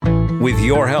With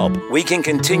your help, we can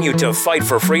continue to fight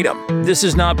for freedom. This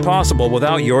is not possible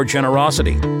without your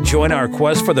generosity. Join our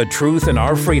quest for the truth and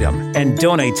our freedom and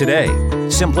donate today.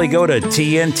 Simply go to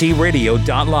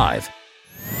tntradio.live.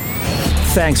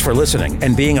 Thanks for listening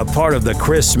and being a part of the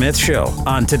Chris Smith Show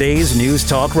on today's News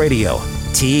Talk Radio,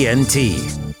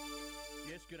 TNT.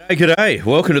 G'day.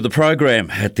 Welcome to the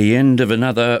program at the end of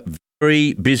another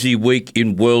very busy week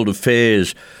in world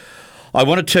affairs. I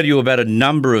want to tell you about a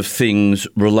number of things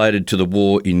related to the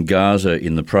war in Gaza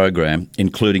in the program,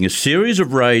 including a series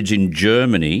of raids in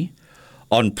Germany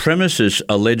on premises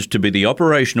alleged to be the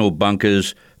operational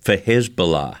bunkers for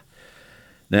Hezbollah.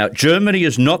 Now, Germany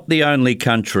is not the only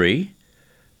country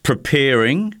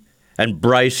preparing and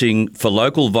bracing for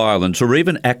local violence or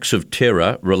even acts of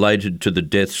terror related to the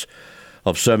deaths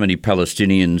of so many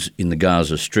Palestinians in the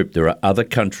Gaza Strip. There are other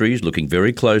countries looking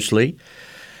very closely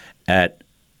at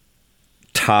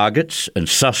targets and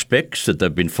suspects that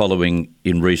they've been following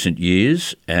in recent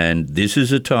years, and this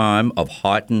is a time of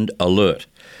heightened alert,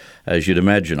 as you'd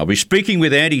imagine. I'll be speaking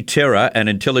with anti-terror and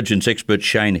intelligence expert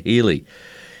Shane Healy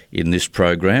in this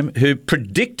program, who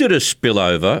predicted a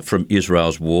spillover from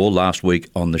Israel's war last week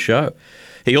on the show.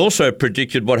 He also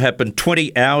predicted what happened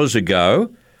 20 hours ago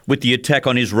with the attack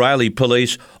on Israeli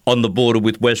police on the border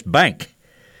with West Bank.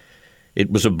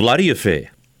 It was a bloody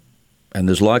affair, and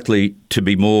there's likely to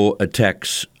be more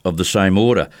attacks of the same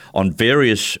order on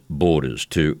various borders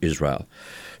to Israel.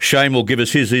 Shane will give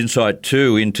us his insight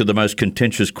too into the most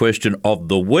contentious question of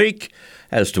the week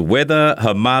as to whether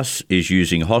Hamas is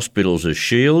using hospitals as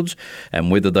shields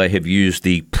and whether they have used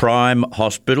the Prime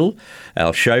Hospital,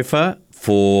 Al-Shifa,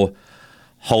 for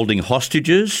holding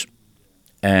hostages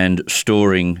and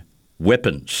storing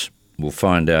weapons. We'll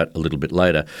find out a little bit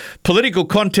later. Political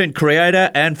content creator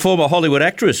and former Hollywood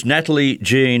actress Natalie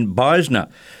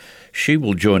Beisner. She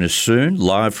will join us soon,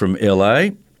 live from LA.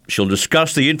 She'll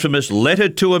discuss the infamous Letter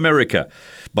to America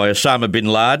by Osama bin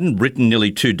Laden, written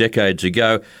nearly 2 decades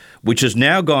ago, which has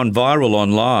now gone viral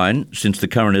online since the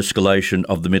current escalation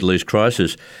of the Middle East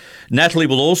crisis. Natalie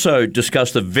will also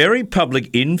discuss the very public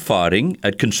infighting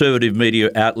at conservative media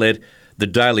outlet The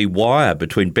Daily Wire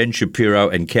between Ben Shapiro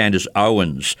and Candace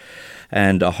Owens,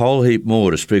 and a whole heap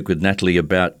more to speak with Natalie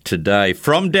about today.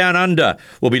 From Down Under,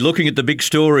 we'll be looking at the big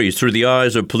stories through the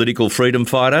eyes of political freedom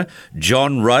fighter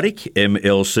John Ruddick,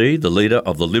 MLC, the leader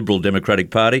of the Liberal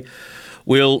Democratic Party.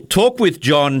 We'll talk with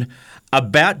John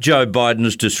about Joe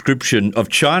Biden's description of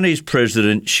Chinese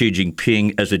President Xi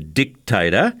Jinping as a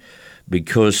dictator,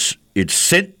 because it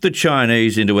sent the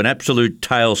Chinese into an absolute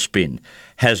tailspin,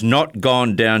 has not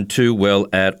gone down too well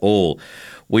at all.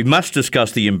 We must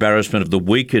discuss the embarrassment of the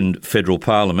weakened federal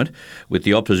parliament, with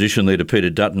the opposition leader Peter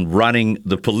Dutton running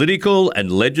the political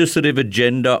and legislative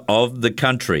agenda of the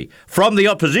country from the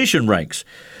opposition ranks.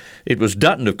 It was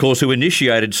Dutton, of course, who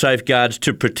initiated safeguards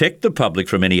to protect the public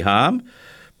from any harm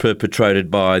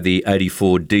perpetrated by the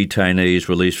 84 detainees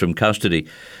released from custody.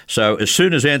 So as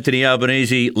soon as Anthony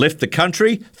Albanese left the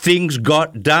country, things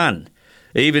got done,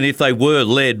 even if they were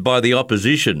led by the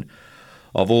opposition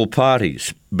of all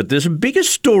parties. But there's a bigger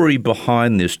story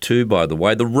behind this too, by the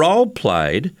way. The role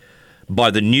played by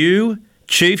the new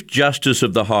Chief Justice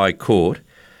of the High Court,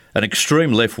 an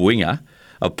extreme left-winger,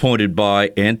 appointed by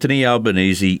Anthony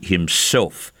Albanese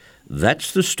himself.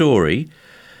 That's the story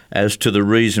as to the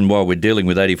reason why we're dealing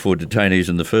with 84 detainees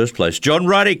in the first place. John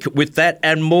Ruddick with that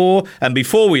and more. And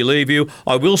before we leave you,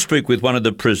 I will speak with one of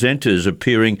the presenters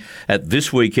appearing at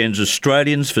this weekend's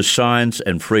Australians for Science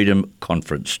and Freedom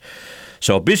conference.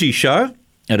 So a busy show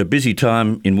at a busy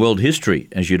time in world history,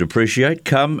 as you'd appreciate.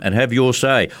 Come and have your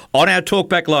say on our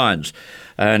talkback lines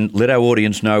and let our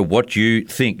audience know what you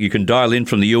think. You can dial in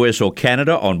from the US or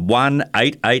Canada on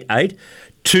 1-888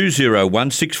 201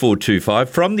 6425,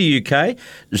 from the UK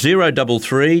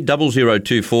 033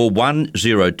 0024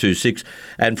 1026,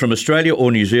 and from Australia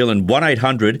or New Zealand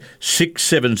 1800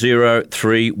 670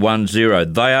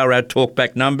 310. They are our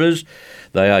talkback numbers.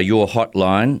 They are your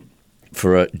hotline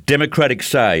for a democratic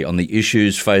say on the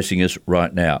issues facing us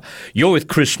right now. You're with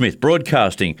Chris Smith,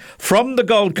 broadcasting from the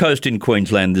Gold Coast in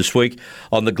Queensland this week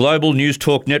on the Global News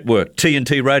Talk Network,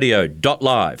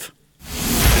 tntradio.live.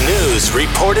 News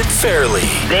reported fairly.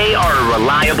 They are a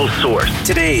reliable source.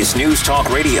 Today's News Talk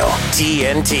Radio,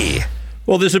 TNT.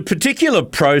 Well, there's a particular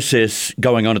process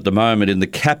going on at the moment in the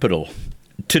capital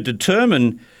to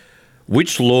determine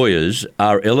which lawyers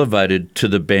are elevated to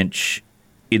the bench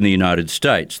in the United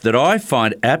States that I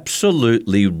find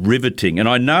absolutely riveting. And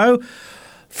I know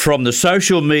from the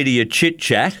social media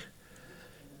chit-chat,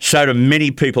 so do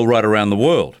many people right around the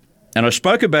world. And I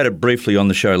spoke about it briefly on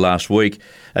the show last week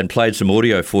and played some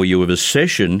audio for you of a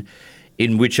session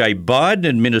in which a Biden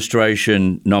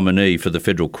administration nominee for the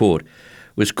federal court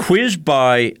was quizzed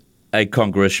by a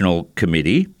congressional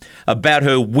committee about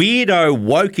her weirdo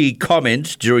wokey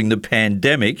comments during the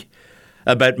pandemic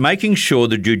about making sure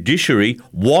the judiciary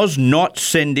was not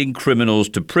sending criminals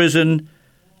to prison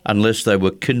unless they were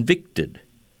convicted.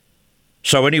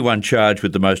 So anyone charged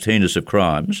with the most heinous of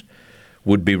crimes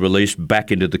would be released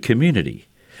back into the community.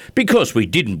 Because we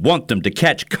didn't want them to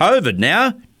catch COVID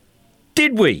now,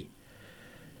 did we?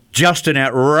 Just an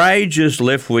outrageous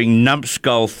left-wing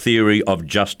numbskull theory of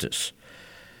justice.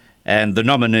 And the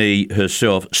nominee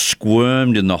herself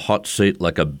squirmed in the hot seat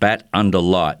like a bat under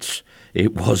lights.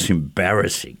 It was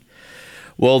embarrassing.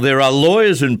 Well, there are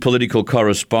lawyers and political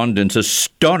correspondents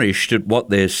astonished at what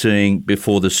they're seeing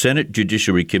before the Senate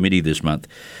Judiciary Committee this month.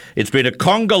 It's been a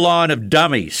conga line of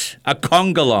dummies, a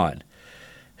conga line.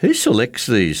 Who selects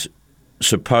these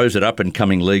supposed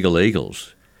up-and-coming legal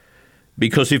eagles?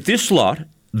 Because if this lot,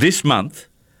 this month,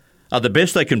 are the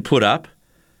best they can put up,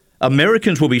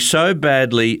 Americans will be so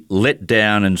badly let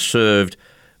down and served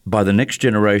by the next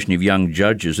generation of young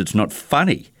judges, it's not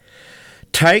funny.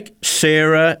 Take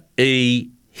Sarah E.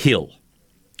 Hill.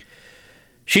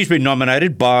 She's been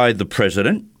nominated by the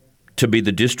president to be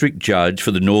the district judge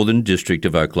for the Northern District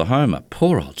of Oklahoma.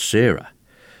 Poor old Sarah.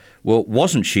 Well,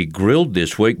 wasn't she grilled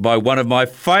this week by one of my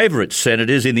favourite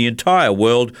senators in the entire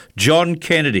world, John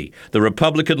Kennedy, the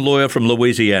Republican lawyer from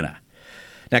Louisiana.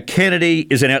 Now, Kennedy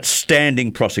is an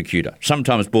outstanding prosecutor,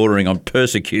 sometimes bordering on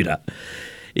persecutor.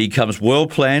 He comes well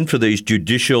planned for these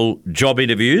judicial job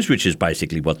interviews, which is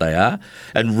basically what they are,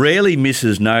 and rarely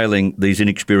misses nailing these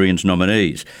inexperienced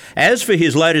nominees. As for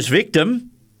his latest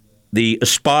victim, the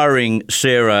aspiring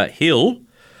Sarah Hill,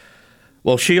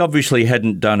 well, she obviously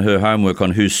hadn't done her homework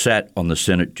on who sat on the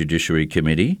Senate Judiciary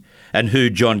Committee and who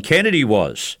John Kennedy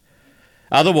was.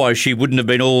 Otherwise, she wouldn't have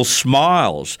been all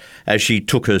smiles as she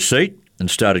took her seat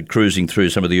and started cruising through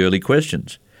some of the early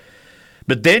questions.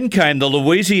 But then came the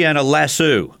Louisiana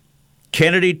lasso.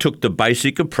 Kennedy took the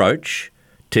basic approach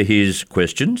to his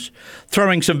questions,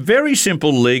 throwing some very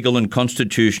simple legal and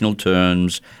constitutional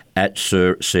terms at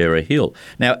Sarah Hill.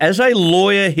 Now, as a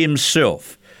lawyer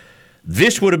himself,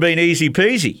 this would have been easy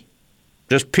peasy.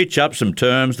 Just pitch up some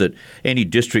terms that any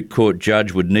district court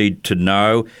judge would need to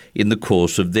know in the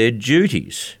course of their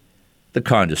duties. The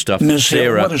kind of stuff Ms. that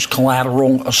Sarah... Hill, what is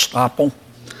collateral estoppel?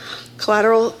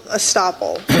 Collateral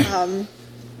estoppel.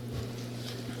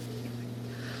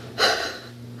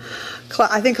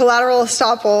 I think collateral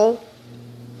estoppel.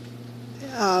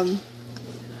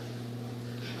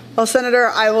 Well, Senator,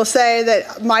 I will say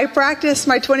that my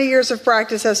 20 years of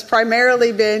practice has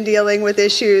primarily been dealing with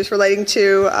issues relating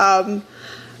to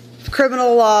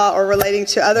criminal law or relating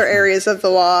to other areas of the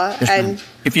law. Yes, and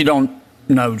if you don't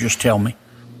know, just tell me.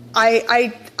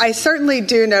 I certainly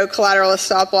do know collateral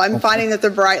estoppel. I'm finding that the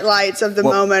bright lights of the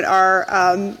moment are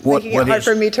making it hard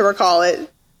for me to recall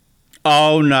it.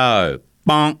 Oh, no.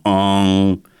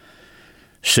 Bong.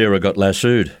 Sarah got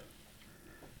lassoed.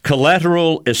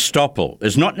 Collateral estoppel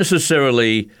is not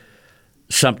necessarily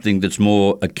something that's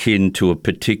more akin to a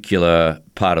particular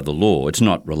part of the law. It's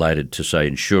not related to, say,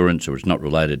 insurance, or it's not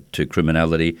related to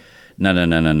criminality.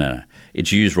 No.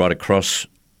 It's used right across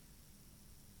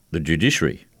the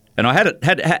judiciary. And I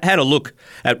had a look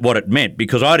at what it meant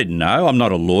because I didn't know. I'm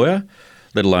not a lawyer,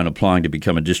 let alone applying to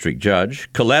become a district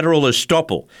judge. Collateral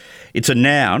estoppel. It's a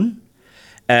noun,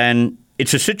 and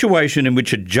it's a situation in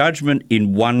which a judgment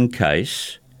in one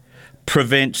case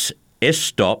prevents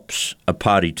estops, a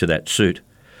party to that suit,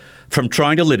 from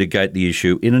trying to litigate the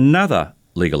issue in another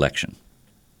legal action.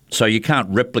 So you can't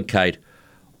replicate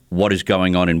what is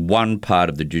going on in one part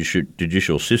of the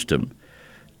judicial system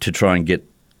to try and get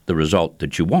the result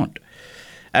that you want.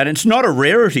 And it's not a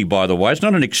rarity, by the way. It's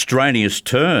not an extraneous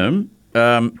term.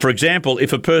 For example,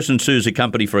 if a person sues a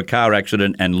company for a car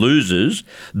accident and loses,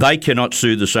 they cannot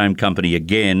sue the same company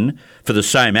again for the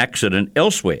same accident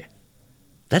elsewhere.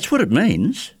 That's what it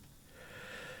means.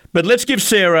 But let's give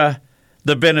Sarah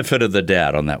the benefit of the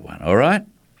doubt on that one, all right?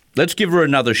 Let's give her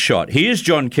another shot. Here's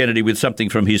John Kennedy with something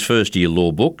from his first-year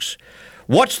law books.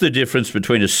 What's the difference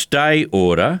between a stay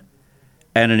order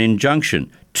and an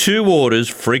injunction? Two orders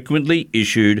frequently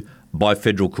issued by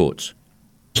federal courts.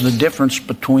 The difference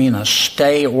between a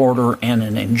stay order and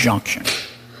an injunction?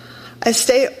 A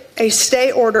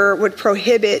stay order would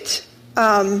prohibit.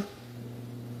 An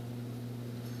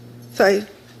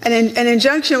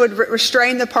injunction would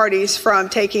restrain the parties from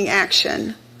taking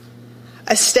action.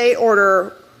 A stay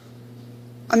order,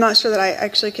 I'm not sure that I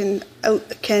actually can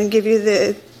give you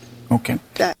the. Okay.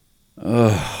 That.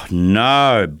 Oh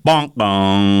no! Bonk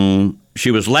bong. She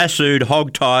was lassoed,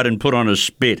 hogtied, and put on a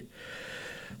spit.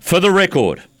 For the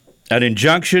record, an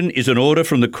injunction is an order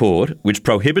from the court which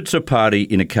prohibits a party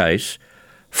in a case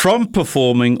from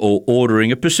performing or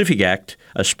ordering a specific act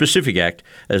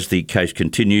as the case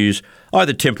continues,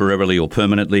 either temporarily or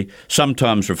permanently,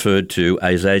 sometimes referred to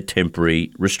as a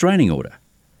temporary restraining order.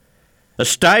 A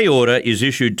stay order is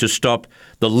issued to stop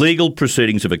the legal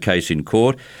proceedings of a case in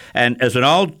court, and as an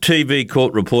old TV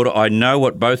court reporter, I know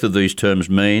what both of these terms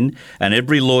mean, and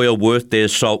every lawyer worth their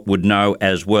salt would know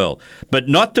as well. But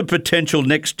not the potential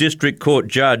next district court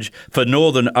judge for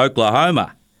northern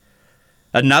Oklahoma.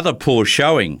 Another poor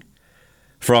showing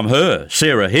from her,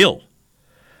 Sarah Hill.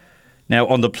 Now,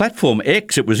 on the platform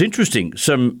X, it was interesting,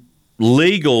 some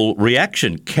legal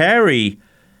reaction. Carrie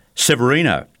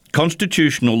Severino,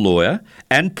 constitutional lawyer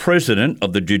and president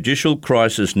of the Judicial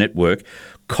Crisis Network,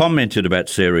 commented about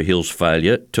Sarah Hill's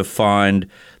failure to find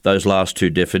those last two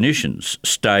definitions,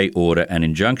 stay order and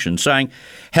injunction, saying,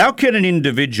 how can an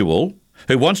individual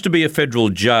who wants to be a federal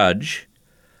judge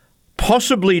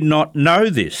possibly not know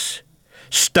this?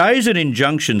 Stays and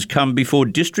injunctions come before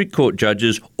district court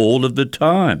judges all of the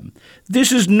time.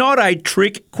 This is not a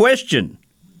trick question.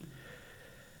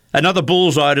 Another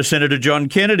bullseye to Senator John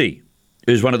Kennedy,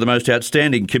 who's one of the most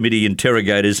outstanding committee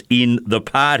interrogators in the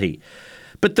party.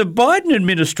 But the Biden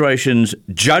administration's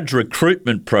judge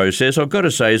recruitment process, I've got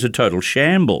to say, is a total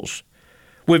shambles.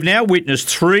 We've now witnessed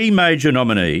 3 major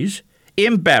nominees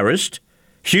embarrassed,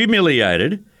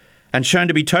 humiliated, and shown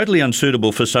to be totally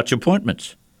unsuitable for such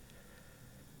appointments.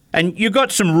 And you've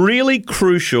got some really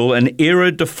crucial and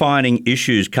era-defining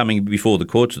issues coming before the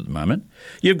courts at the moment.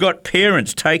 You've got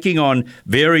parents taking on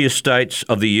various states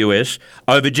of the US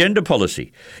over gender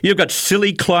policy. You've got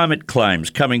silly climate claims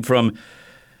coming from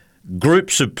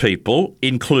groups of people,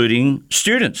 including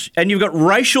students. And you've got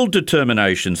racial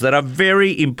determinations that are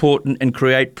very important and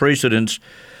create precedents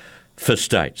for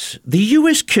states. The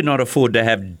US cannot afford to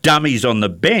have dummies on the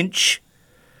bench.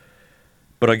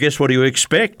 But I guess what do you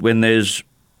expect when there's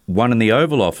one in the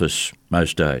Oval Office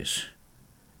most days?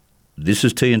 This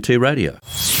is TNT Radio.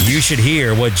 You should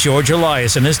hear what George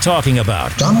Eliason is talking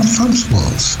about. Donald Trump's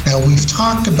woes. Now, we've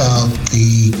talked about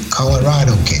the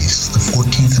Colorado case, the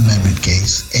 14th Amendment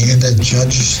case, and a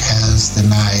judge has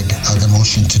denied the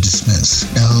motion to dismiss.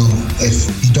 Now, if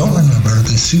you don't remember,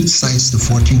 the suit cites the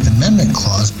 14th Amendment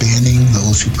clause banning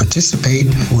those who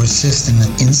participate or assist in an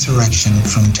insurrection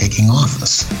from taking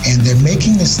office. And they're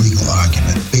making this legal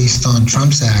argument based on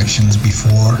Trump's actions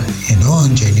before and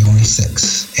on January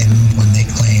 6th. And when they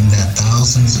claim that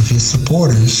thousands of his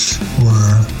supporters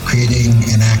were creating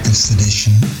an act of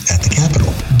sedition at the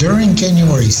Capitol. During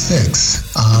January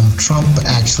 6th, Trump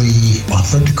actually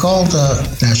offered to call the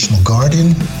National Guard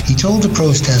in. He told the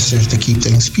protesters to keep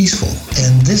things peaceful.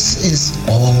 And this is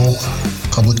all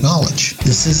public knowledge.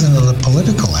 This isn't a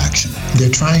political action. They're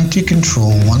trying to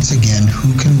control, once again,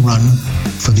 who can run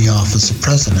for the office of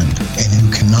president and who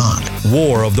cannot.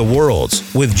 War of the Worlds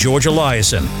with George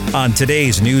Eliason on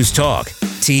today's News Talk,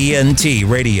 TNT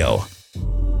Radio.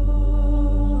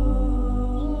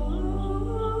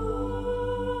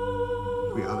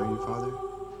 We honor you, Father,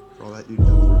 for all that you've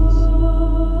done for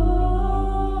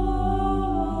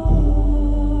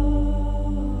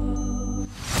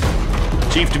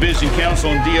us. Chief Division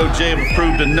Counsel and DOJ have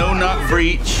approved a no-knock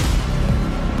breach.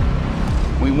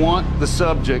 We want the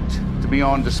subject to be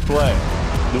on display,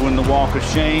 doing the walk of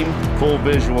shame, full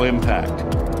visual impact.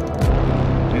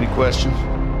 Any questions?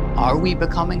 Are we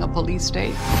becoming a police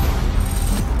state?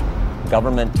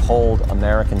 Government told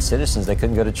American citizens they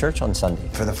couldn't go to church on Sunday.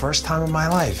 For the first time in my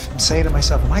life, I'm saying to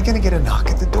myself, am I going to get a knock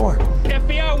at the door?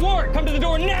 FBI warrant, come to the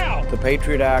door now! The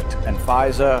Patriot Act and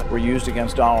FISA were used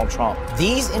against Donald Trump.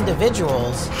 These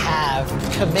individuals have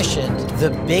commissioned the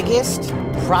biggest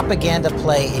propaganda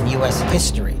play in U.S.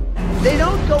 history. They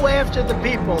don't go after the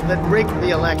people that rigged the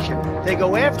election. They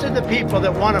go after the people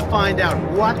that want to find out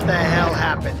what the hell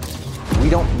happened. We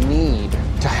don't need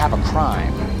to have a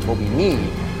crime. What we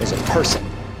need is a person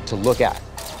to look at.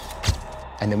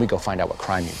 And then we go find out what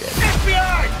crime you did.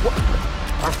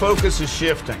 FBI! Our focus is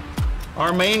shifting.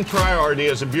 Our main priority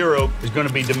as a bureau is going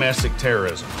to be domestic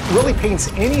terrorism. It really paints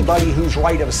anybody who's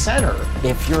right of center.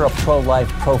 If you're a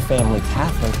pro-life, pro-family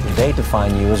Catholic, they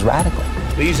define you as radical.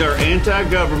 These are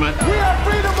anti-government. We have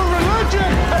freedom of religion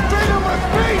and freedom of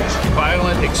speech.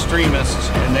 Violent extremists,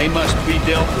 and they must be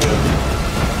dealt with.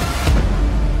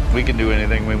 We can do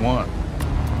anything we want.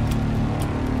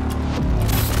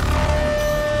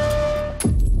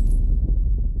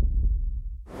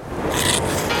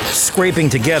 Scraping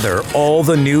together all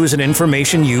the news and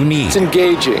information you need. It's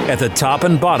engaging. At the top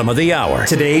and bottom of the hour.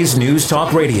 Today's News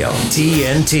Talk Radio,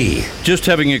 TNT. Just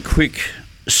having a quick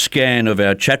scan of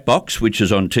our chat box, which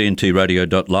is on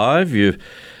tntradio.live. You're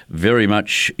very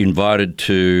much invited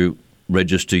to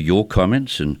register your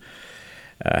comments and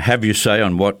have your say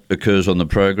on what occurs on the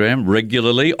program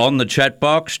regularly on the chat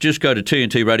box. Just go to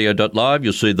tntradio.live.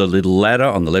 You'll see the little ladder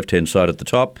on the left-hand side at the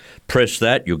top. Press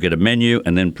that, you'll get a menu,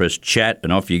 and then press chat,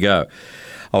 and off you go.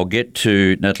 I'll get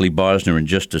to Natalie Beisner in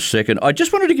just a second. I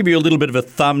just wanted to give you a little bit of a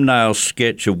thumbnail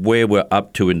sketch of where we're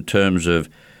up to in terms of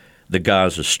the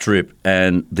Gaza Strip,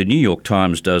 and the New York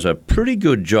Times does a pretty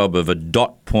good job of a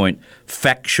dot-point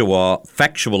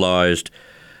factualised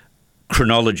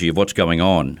chronology of what's going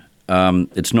on.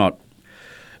 It's not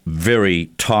very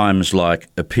Times-like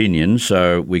opinion,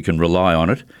 so we can rely on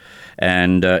it,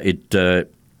 and it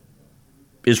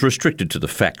is restricted to the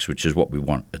facts, which is what we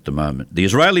want at the moment. The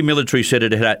Israeli military said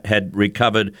it had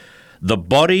recovered the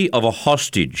body of a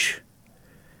hostage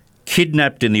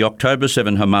kidnapped in the October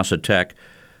 7 Hamas attack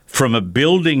from a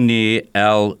building near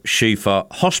Al-Shifa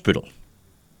Hospital.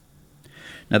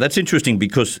 Now, that's interesting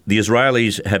because the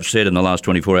Israelis have said in the last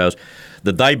 24 hours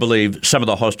that they believe some of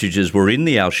the hostages were in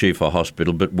the Al-Shifa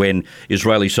Hospital, but when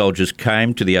Israeli soldiers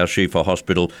came to the Al-Shifa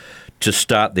Hospital to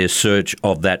start their search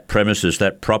of that premises,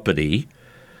 that property,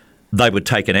 they were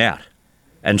taken out,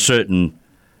 and certain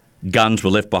guns were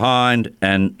left behind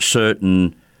and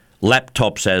certain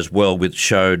laptops as well, which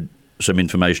showed some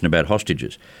information about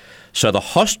hostages. So the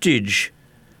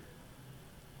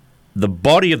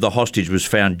body of the hostage was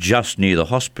found just near the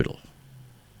hospital,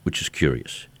 which is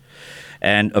curious.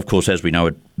 And, of course, as we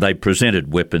know, they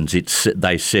presented weapons.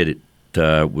 They said it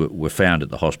were found at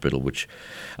the hospital, which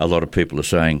a lot of people are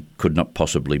saying could not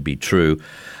possibly be true.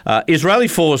 Israeli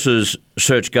forces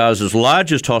searched Gaza's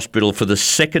largest hospital for the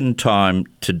second time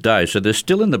today. So they're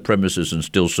still in the premises and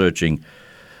still searching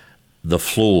the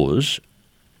floors.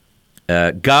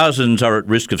 Gazans are at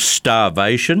risk of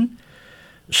starvation,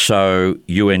 so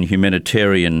UN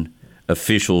humanitarian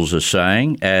officials are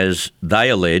saying, as they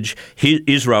allege,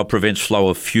 Israel prevents flow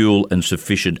of fuel and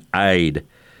sufficient aid.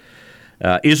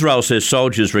 Israel says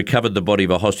soldiers recovered the body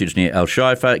of a hostage near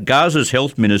Al-Shifa. Gaza's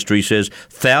health ministry says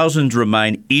thousands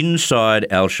remain inside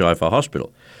Al-Shifa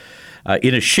hospital.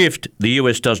 In a shift, the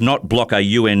US does not block a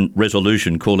UN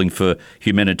resolution calling for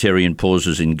humanitarian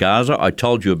pauses in Gaza. I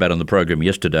told you about on the program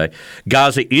yesterday.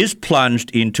 Gaza is plunged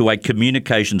into a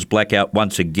communications blackout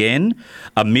once again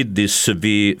amid this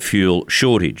severe fuel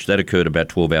shortage. That occurred about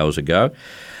 12 hours ago.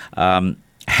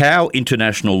 How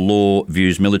international law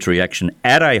views military action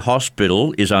at a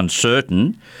hospital is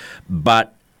uncertain,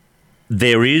 but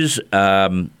there is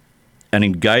an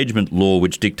engagement law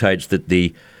which dictates that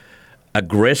the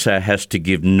aggressor has to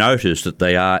give notice that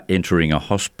they are entering a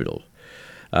hospital.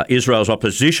 Israel's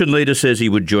opposition leader says he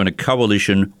would join a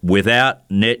coalition without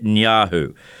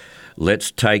Netanyahu.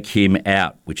 Let's take him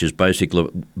out, which is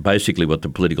basically what the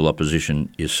political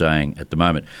opposition is saying at the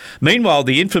moment. Meanwhile,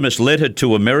 the infamous letter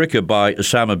to America by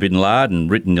Osama bin Laden,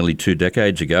 written nearly 2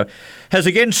 decades ago, has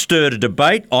again stirred a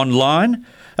debate online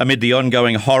amid the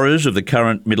ongoing horrors of the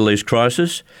current Middle East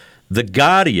crisis. The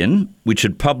Guardian, which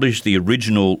had published the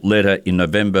original letter in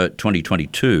November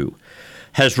 2022,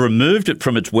 has removed it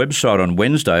from its website on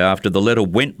Wednesday after the letter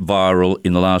went viral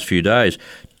in the last few days.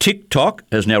 TikTok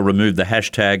has now removed the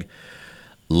hashtag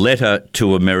letter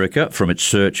to America from its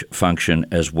search function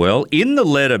as well. In the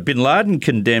letter, bin Laden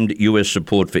condemned US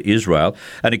support for Israel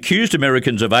and accused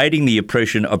Americans of aiding the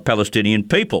oppression of Palestinian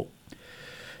people.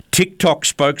 TikTok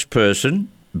spokesperson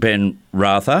Ben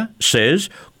Rather says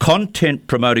content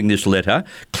promoting this letter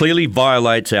clearly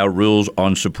violates our rules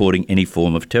on supporting any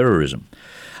form of terrorism.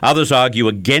 Others argue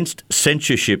against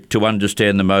censorship to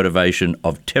understand the motivation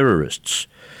of terrorists.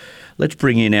 Let's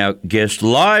bring in our guest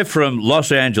live from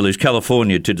Los Angeles,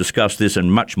 California, to discuss this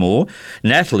and much more.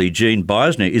 Natalie Jean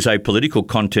Beisner is a political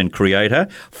content creator,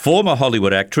 former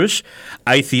Hollywood actress,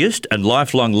 atheist and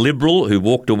lifelong liberal who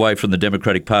walked away from the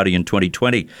Democratic Party in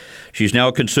 2020. She's now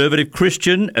a conservative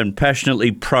Christian and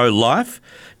passionately pro-life.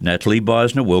 Natalie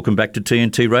Beisner, welcome back to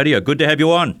TNT Radio. Good to have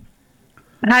you on.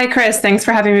 Hi, Chris. Thanks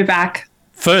for having me back.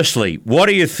 Firstly, what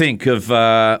do you think of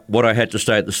what I had to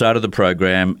say at the start of the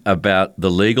program about the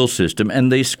legal system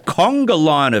and this conga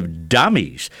line of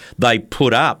dummies they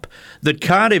put up that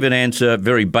can't even answer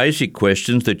very basic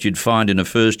questions that you'd find in a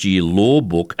first-year law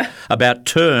book about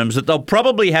terms that they'll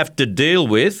probably have to deal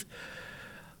with,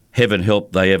 heaven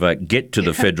help they ever get to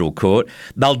the federal court,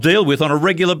 they'll deal with on a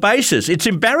regular basis. It's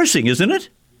embarrassing, isn't it?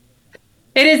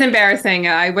 It is embarrassing.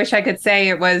 I wish I could say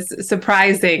it was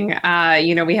surprising.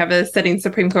 We have a sitting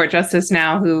Supreme Court justice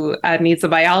now who needs a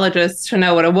biologist to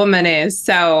know what a woman is.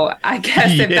 So I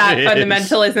guess if that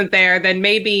fundamental isn't there, then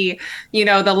maybe,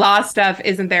 the law stuff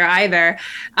isn't there either.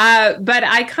 But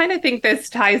I kind of think this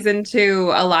ties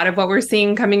into a lot of what we're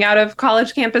seeing coming out of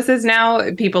college campuses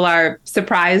now. People are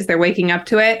surprised. They're waking up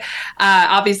to it.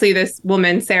 Obviously, this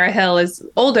woman, Sarah Hill, is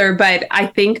older, but I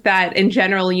think that in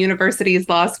general, universities,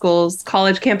 law schools,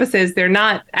 college campuses, they're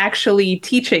not actually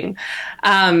teaching.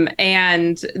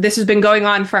 And this has been going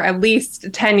on for at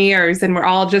least 10 years, and we're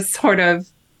all just sort of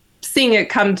seeing it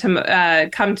come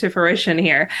to fruition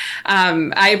here.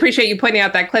 I appreciate you pointing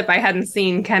out that clip. I hadn't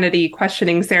seen Kennedy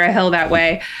questioning Sarah Hill that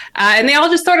way. And they all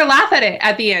just sort of laugh at it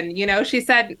at the end. She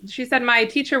said my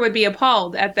teacher would be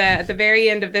appalled at the very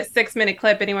end of this 6-minute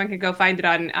clip. Anyone can go find it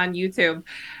on YouTube.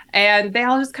 And they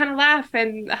all just kind of laugh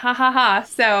and ha ha ha.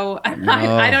 So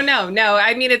I don't know. No,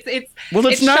 I mean it's well,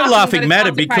 it's no shocking, laughing it's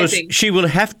matter because she will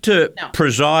have to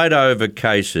preside over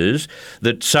cases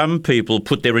that some people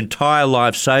put their entire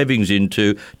life savings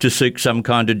into to seek some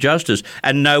kind of justice,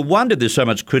 and no wonder there's so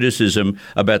much criticism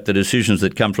about the decisions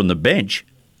that come from the bench.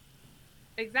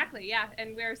 Exactly, yeah.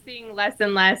 And we're seeing less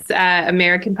and less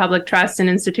American public trust in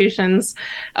institutions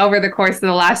over the course of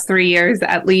the last 3 years,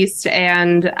 at least.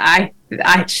 And I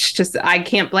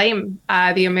can't blame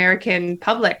the American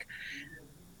public.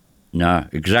 No,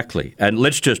 exactly. And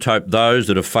let's just hope those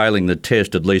that are failing the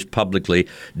test, at least publicly,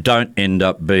 don't end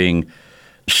up being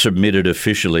submitted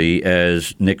officially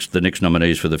as the next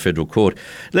nominees for the federal court.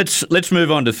 Let's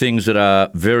move on to things that are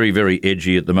very, very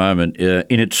edgy at the moment.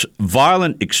 In its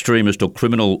violent extremist or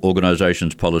criminal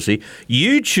organisations policy,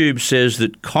 YouTube says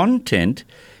that content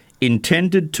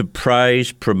intended to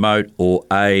praise, promote or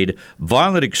aid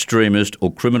violent extremist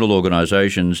or criminal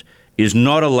organisations is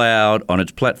not allowed on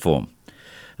its platform.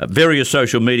 Various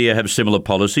social media have similar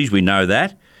policies, we know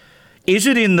that. Is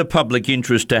it in the public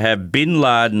interest to have bin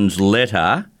Laden's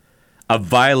letter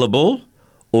available,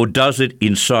 or does it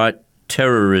incite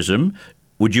terrorism?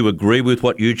 Would you agree with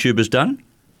what YouTube has done?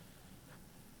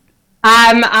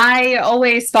 I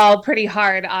always fall pretty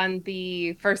hard on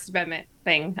the First Amendment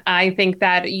thing. I think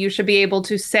that you should be able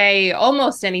to say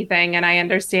almost anything, and I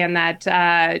understand that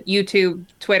YouTube,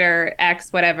 Twitter,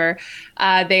 X, whatever,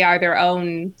 they are their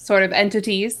own sort of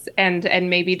entities, and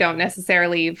maybe don't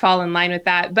necessarily fall in line with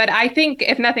that. But I think,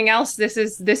 if nothing else, this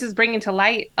is bringing to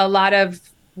light a lot of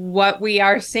what we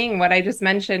are seeing, what I just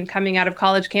mentioned coming out of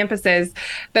college campuses,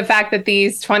 the fact that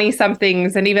these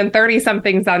 20-somethings and even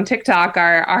 30-somethings on TikTok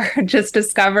are just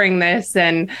discovering this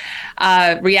and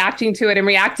reacting to it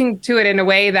in a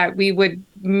way that we would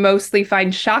mostly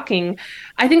find shocking.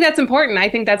 I think that's important. I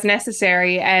think that's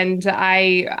necessary. And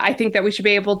I think that we should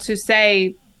be able to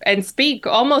say and speak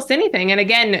almost anything. And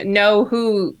again, know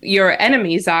who your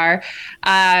enemies are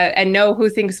and know who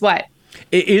thinks what.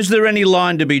 Is there any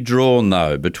line to be drawn,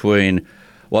 though, between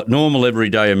what normal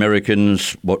everyday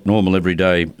Americans, what normal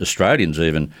everyday Australians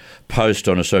even, post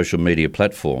on a social media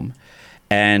platform,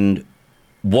 and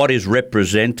what is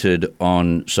represented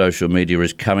on social media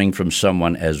as coming from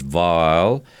someone as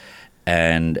vile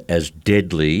and as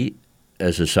deadly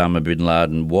as Osama bin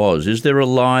Laden was? Is there a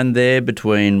line there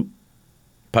between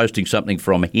posting something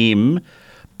from him,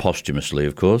 posthumously,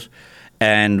 of course,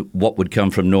 and what would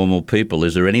come from normal people?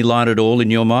 Is there any line at all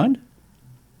in your mind?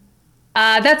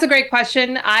 That's a great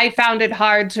question. I found it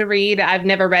hard to read. I've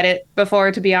never read it before,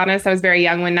 to be honest. I was very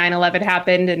young when 9/11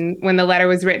 happened and when the letter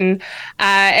was written.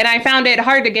 And I found it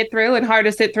hard to get through and hard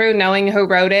to sit through knowing who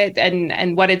wrote it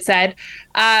and what it said.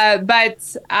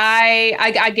 But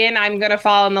I'm going to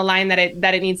fall on the line that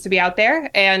it needs to be out there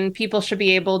and people should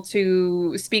be able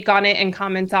to speak on it and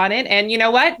comment on it. And you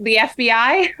know what? The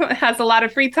FBI has a lot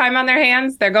of free time on their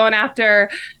hands. They're going after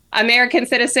American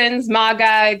citizens,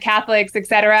 MAGA, Catholics,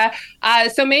 etc.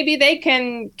 So maybe they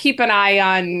can keep an eye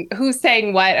on who's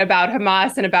saying what about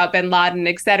Hamas and about bin Laden,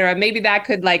 etc. Maybe that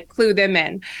could clue them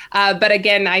in. But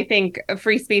again, I think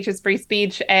free speech is free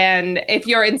speech. And if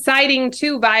you're inciting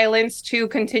to violence to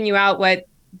continue out what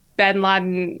bin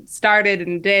Laden started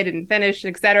and did and finished,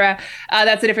 etc.,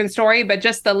 that's a different story. But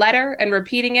just the letter and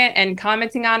repeating it and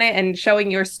commenting on it and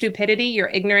showing your stupidity, your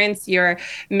ignorance, your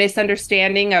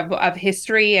misunderstanding of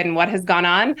history and what has gone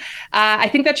on, I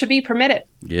think that should be permitted.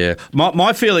 Yeah.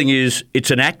 My feeling is it's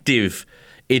an active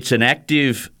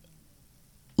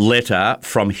letter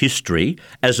from history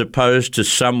as opposed to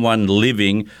someone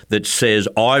living that says,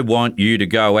 I want you to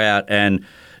go out and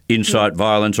incite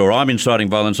violence, or I'm inciting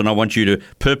violence and I want you to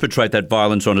perpetrate that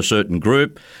violence on a certain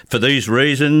group for these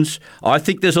reasons. I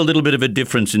think there's a little bit of a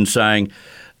difference in saying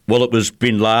Well, it was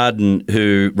bin Laden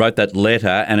who wrote that letter,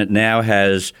 and it now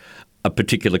has a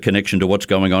particular connection to what's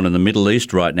going on in the Middle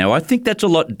East right now. I think that's a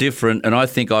lot different, and I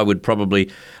think I would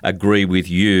probably agree with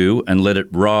you and let it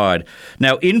ride.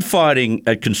 Now, infighting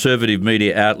at conservative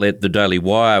media outlet The Daily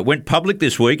Wire went public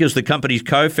this week as the company's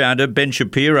co-founder, Ben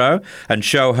Shapiro, and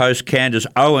show host Candace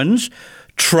Owens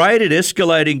traded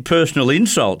escalating personal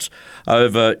insults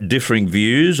over differing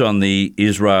views on the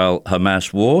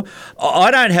Israel-Hamas war.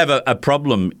 I don't have a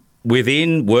problem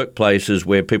within workplaces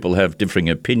where people have differing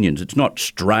opinions. It's not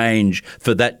strange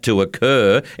for that to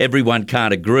occur. Everyone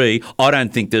can't agree. I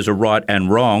don't think there's a right and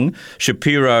wrong.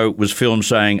 Shapiro was filmed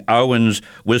saying Owens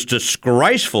was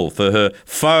disgraceful for her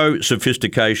faux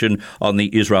sophistication on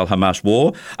the Israel-Hamas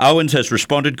war. Owens has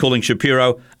responded, calling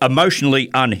Shapiro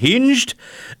emotionally unhinged.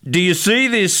 Do you see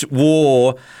this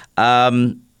war?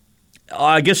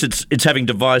 I guess it's having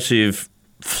divisive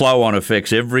flow-on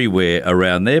effects everywhere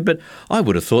around there, but I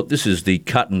would have thought this is the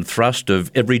cut and thrust of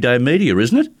everyday media,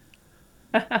 isn't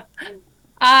it?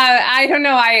 I don't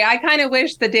know. I kind of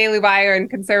wish the Daily Wire and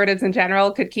conservatives in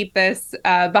general could keep this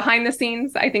behind the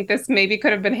scenes. I think this maybe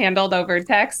could have been handled over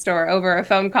text or over a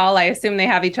phone call. I assume they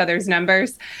have each other's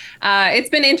numbers. It's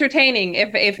been entertaining,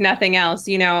 if nothing else.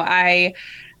 You know,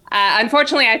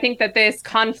 unfortunately, I think that this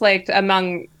conflict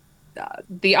among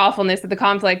the awfulness of the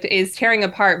conflict is tearing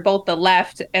apart both the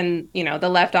left and, you know, the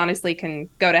left honestly can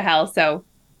go to hell. So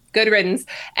good riddance.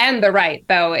 And the right,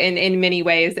 though, in many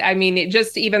ways. I mean,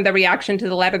 just even the reaction to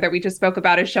the letter that we just spoke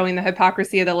about is showing the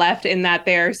hypocrisy of the left in that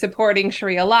they're supporting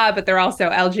Sharia law, but they're also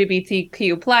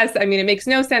LGBTQ+. I mean, it makes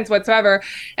no sense whatsoever.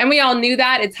 And we all knew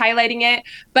that. It's highlighting it,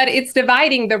 but it's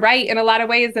dividing the right in a lot of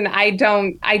ways. And I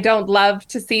don't love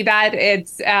to see that.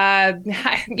 It's, I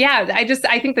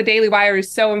think the Daily Wire is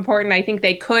so important. I think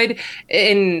they could,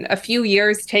 in a few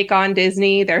years, take on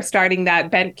Disney. They're starting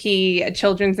that Bent Key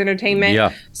children's entertainment.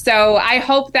 Yeah. So I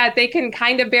hope that they can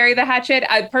kind of bury the hatchet.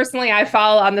 Personally, I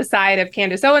fall on the side of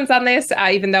Candace Owens on this,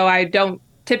 even though I don't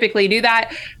typically do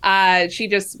that. She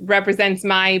just represents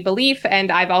my belief.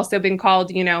 And I've also been called,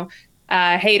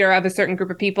 hater of a certain group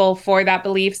of people for that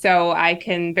belief. So I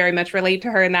can very much relate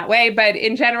to her in that way. But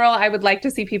in general, I would like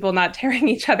to see people not tearing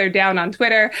each other down on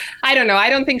Twitter. I don't know. I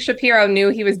don't think Shapiro knew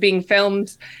he was being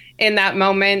filmed in that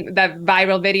moment, that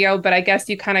viral video, but I guess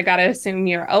you kind of got to assume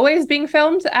you're always being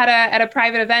filmed at a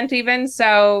private event even.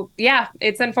 So yeah,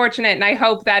 it's unfortunate. And I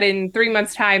hope that in 3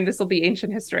 months' time, this will be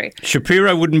ancient history.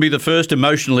 Shapiro wouldn't be the first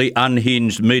emotionally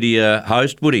unhinged media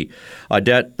host, would he? I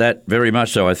doubt that very much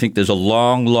so. I think there's a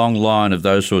long, long line of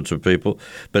those sorts of people,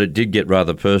 but it did get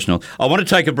rather personal. I want to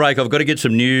take a break. I've got to get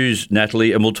some news,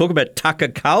 Natalie, and we'll talk about Tucker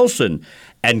Carlson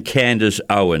and Candace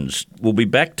Owens. We'll be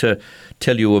back to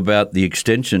tell you about the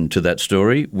extension to that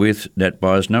story with Nat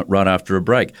Beisner right after a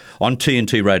break on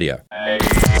TNT Radio.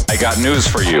 I got news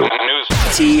for you.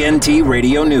 TNT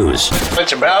Radio News.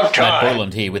 It's about time. Matt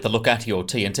Borland here with a look at your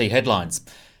TNT headlines.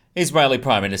 Israeli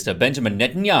Prime Minister Benjamin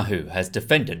Netanyahu has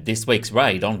defended this week's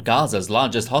raid on Gaza's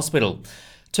largest hospital.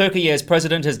 Turkey's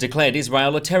president has declared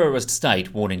Israel a terrorist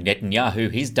state, warning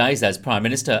Netanyahu his days as Prime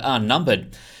Minister are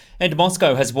numbered. And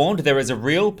Moscow has warned there is a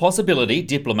real possibility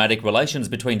diplomatic relations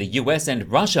between the US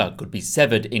and Russia could be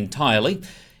severed entirely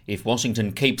if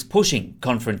Washington keeps pushing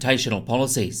confrontational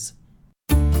policies.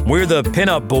 We're the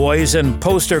pinup boys and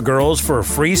poster girls for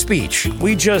free speech.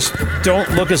 We just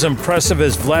don't look as impressive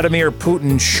as Vladimir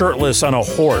Putin shirtless on a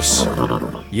horse.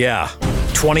 Yeah.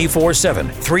 24/7,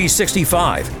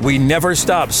 365. We never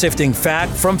stop sifting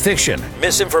fact from fiction,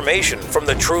 misinformation from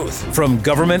the truth, from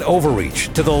government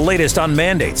overreach to the latest on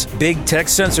mandates, big tech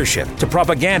censorship to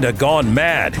propaganda gone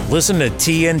mad. Listen to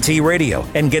TNT Radio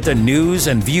and get the news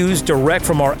and views direct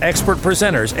from our expert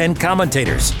presenters and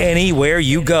commentators anywhere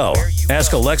you go.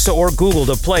 Ask Alexa or Google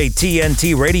to play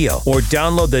TNT Radio or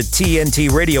download the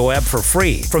TNT Radio app for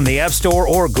free from the App Store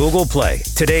or Google Play.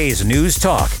 Today's News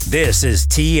Talk. This is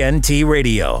TNT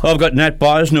Radio. I've got Nat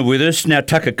Beisner with us. Now,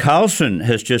 Tucker Carlson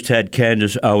has just had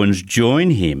Candace Owens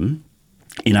join him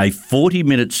in a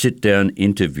 40-minute sit-down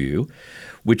interview,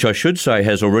 which I should say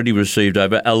has already received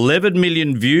over 11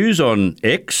 million views on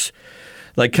X.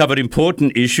 They covered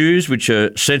important issues which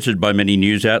are censored by many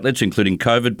news outlets, including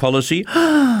COVID policy,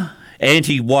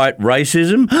 anti-white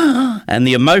racism, and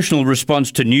the emotional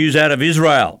response to news out of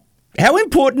Israel. How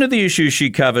important are the issues she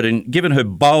covered? And given her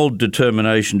bold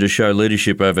determination to show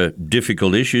leadership over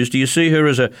difficult issues, do you see her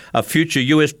as a future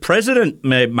US president,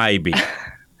 maybe?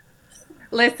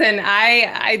 Listen,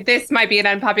 I this might be an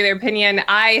unpopular opinion.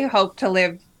 I hope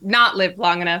to not live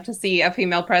long enough to see a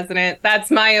female president. That's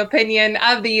my opinion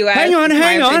of the U.S. Hang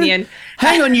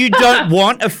on. You don't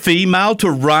want a female to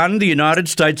run the United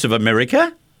States of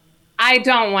America? I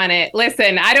don't want it.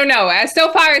 Listen, I don't know.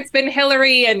 So far, it's been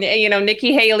Hillary and,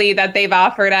 Nikki Haley that they've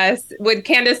offered us. Would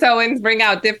Candace Owens bring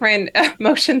out different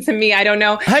emotions in me? I don't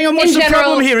know. Hang on, what's the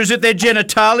problem here? Is it their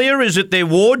genitalia? Is it their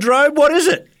wardrobe? What is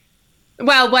it?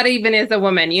 Well, what even is a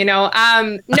woman, No,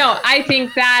 I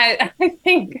think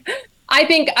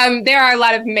there are a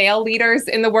lot of male leaders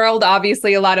in the world,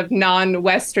 obviously a lot of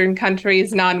non-Western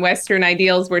countries, non-Western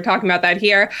ideals. We're talking about that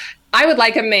here. I would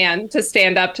like a man to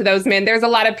stand up to those men. There's a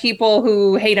lot of people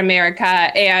who hate America,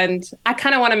 and I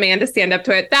kind of want a man to stand up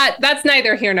to it. That's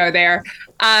neither here nor there.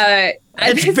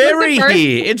 It's very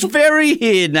here. It's very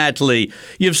here, Natalie.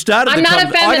 You've started. I'm not a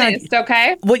feminist,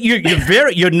 okay? Well,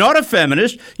 you're not a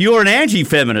feminist. You're an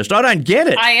anti-feminist. I don't get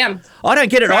it. I am. I don't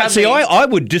get it. I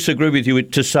would disagree with you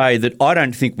to say that I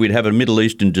don't think we'd have a Middle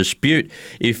Eastern dispute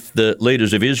if the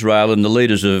leaders of Israel and the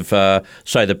leaders of,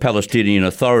 say, the Palestinian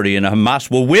Authority and Hamas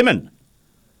were women.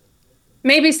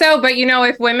 Maybe so, but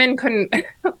if women couldn't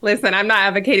listen, I'm not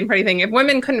advocating for anything. If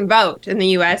women couldn't vote in the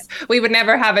U.S., we would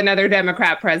never have another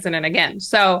Democrat president again.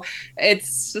 So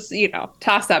it's just,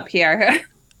 toss up here.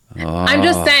 I'm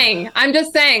just saying,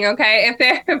 okay,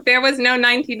 if there was no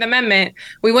 19th Amendment,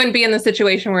 we wouldn't be in the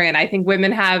situation we're in. I think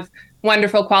women have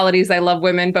wonderful qualities. I love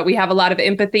women, but we have a lot of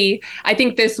empathy. I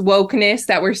think this wokeness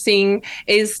that we're seeing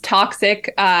is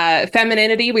toxic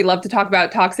femininity. We love to talk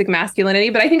about toxic masculinity,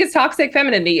 but I think it's toxic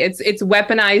femininity. It's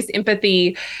weaponized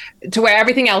empathy to where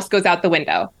everything else goes out the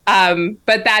window.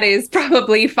 But that is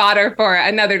probably fodder for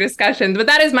another discussion. But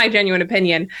that is my genuine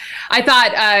opinion. I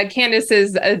thought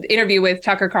Candace's interview with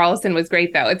Tucker Carlson was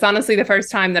great, though. It's honestly the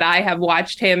first time that I have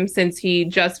watched him since he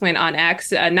just went on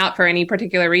X, not for any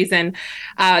particular reason,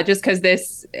 just because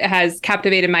this has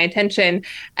captivated my attention.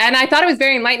 And I thought it was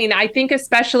very enlightening. I think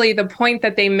especially the point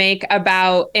that they make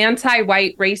about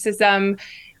anti-white racism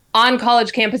on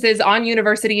college campuses, on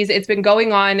universities. It's been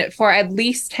going on for at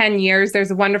least 10 years. There's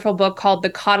a wonderful book called The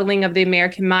Coddling of the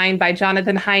American Mind by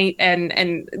Jonathan Haidt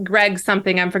and Greg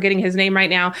something. I'm forgetting his name right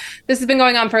now. This has been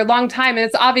going on for a long time, and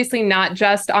it's obviously not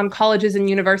just on colleges and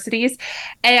universities.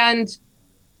 And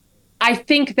I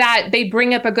think that they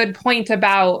bring up a good point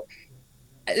about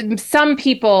some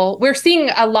people. We're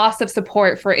seeing a loss of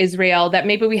support for Israel that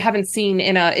maybe we haven't seen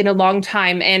in a long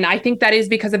time. And I think that is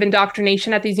because of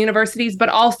indoctrination at these universities. But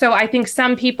also, I think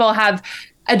some people have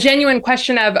a genuine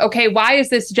question of, okay, why is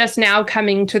this just now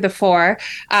coming to the fore?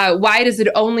 Why does it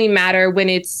only matter when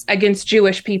it's against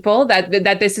Jewish people that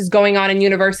this is going on in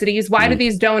universities? Why do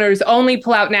these donors only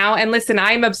pull out now? And listen,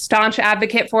 I'm a staunch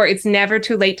advocate for it's never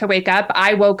too late to wake up.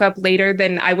 I woke up later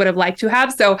than I would have liked to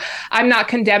have. So I'm not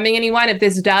condemning anyone if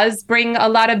this does bring a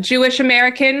lot of Jewish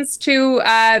Americans to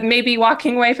maybe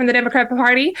walking away from the Democratic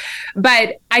Party.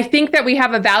 But I think that we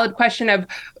have a valid question of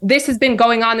this has been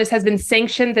going on. This has been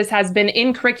sanctioned. This has been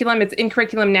in curriculum. It's in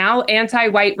curriculum now.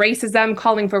 Anti-white racism,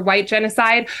 calling for white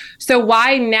genocide. So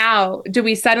why now do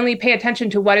we suddenly pay attention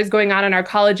to what is going on in our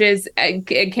colleges,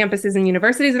 campuses, and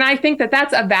universities? And I think that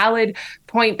that's a valid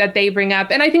point that they bring up.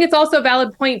 And I think it's also a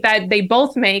valid point that they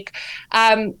both make.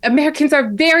 Americans are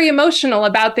very emotional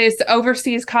about this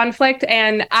overseas conflict,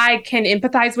 and I can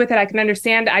empathize with it. I can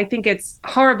understand. I think it's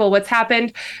horrible what's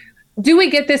happened. Do we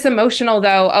get this emotional,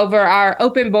 though, over our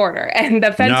open border and the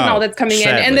fentanyl that's coming in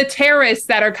and the terrorists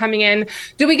that are coming in?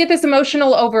 Do we get this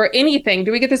emotional over anything?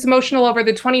 Do we get this emotional over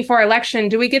the 2024 election?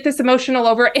 Do we get this emotional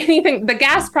over anything? The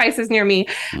gas prices near me.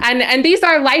 And these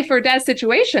are life or death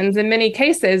situations in many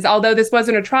cases, although this was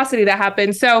an atrocity that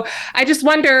happened. So I just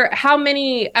wonder how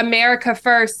many America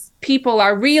First people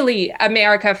are really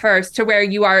America first, to where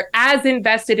you are as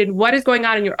invested in what is going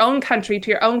on in your own country,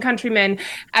 to your own countrymen,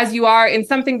 as you are in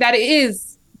something that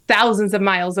is thousands of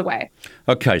miles away.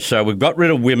 Okay, so we've got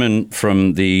rid of women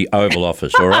from the Oval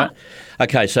Office, all right?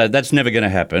 Okay, so that's never going to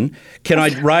happen. Can I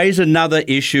raise another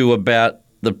issue about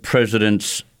the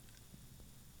president's,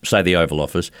 say, the Oval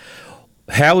Office?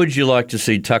 How would you like to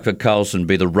see Tucker Carlson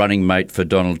be the running mate for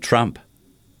Donald Trump?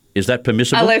 Is that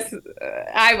permissible?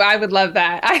 I would love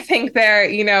that. I think they're,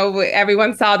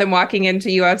 everyone saw them walking into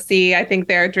UFC. I think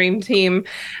they're a dream team.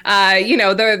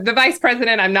 The vice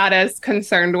president, I'm not as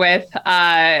concerned with,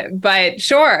 but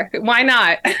sure, why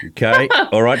not? Okay.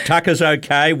 All right. Tucker's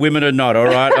okay. Women are not. All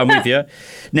right. I'm with you.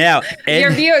 Now,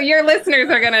 your listeners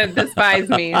are going to despise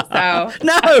me. So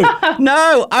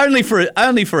no, only for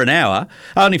an hour.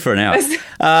 Only for an hour.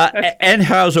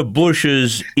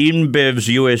 Anheuser-Busch's InBev's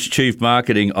US Chief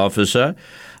Marketing Officer,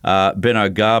 Benno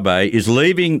Garbe, is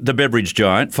leaving the beverage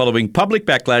giant following public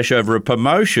backlash over a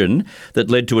promotion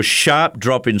that led to a sharp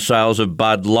drop in sales of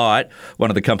Bud Light, one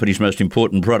of the company's most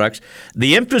important products.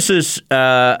 The emphasis,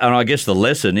 and I guess the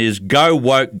lesson, is go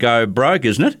woke, go broke,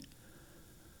 isn't it?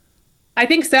 I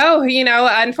think so.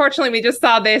 Unfortunately, we just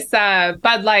saw this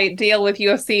Bud Light deal with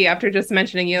UFC. After just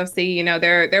mentioning UFC,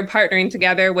 they're partnering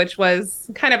together, which was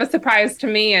kind of a surprise to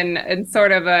me and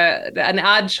sort of an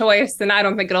odd choice. And I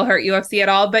don't think it'll hurt UFC at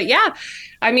all. But yeah,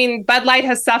 I mean, Bud Light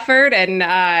has suffered, and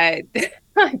I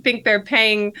think they're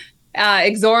paying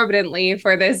exorbitantly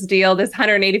for this deal, this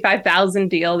 $185,000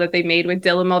 deal that they made with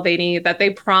Dylan Mulvaney, that they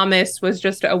promised was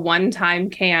just a one-time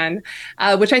can,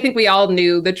 which I think we all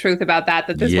knew the truth about that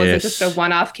this wasn't just a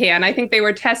one-off can. I think they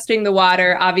were testing the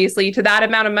water, obviously, to that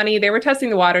amount of money. They were testing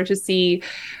the water to see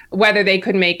whether they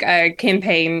could make a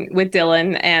campaign with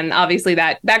Dylan, and obviously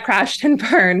that crashed and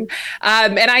burned.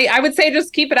 And I would say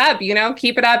just keep it up,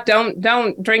 keep it up.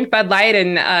 Don't drink Bud Light,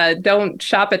 and don't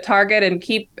shop at Target, and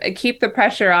keep the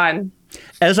pressure on.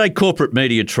 As a corporate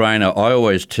media trainer, I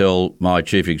always tell my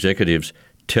chief executives,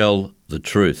 tell the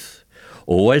truth.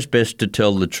 Always best to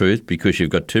tell the truth, because you've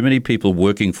got too many people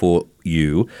working for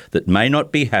you that may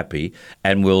not be happy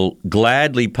and will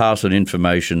gladly pass on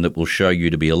information that will show you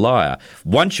to be a liar.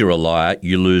 Once you're a liar,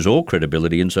 you lose all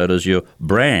credibility, and so does your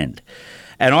brand.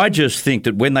 And I just think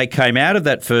that when they came out of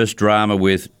that first drama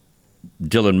with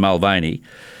Dylan Mulvaney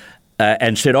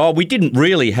and said, we didn't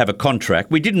really have a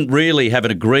contract, we didn't really have an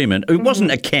agreement, it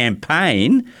wasn't a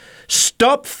campaign,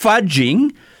 stop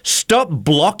fudging, stop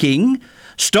blocking,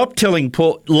 stop telling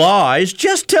lies,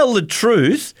 just tell the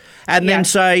truth, and then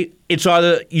say it's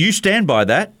either you stand by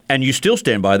that and you still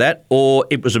stand by that, or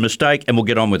it was a mistake and we'll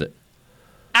get on with it.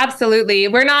 Absolutely.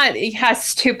 We're not as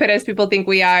stupid as people think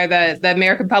we are, the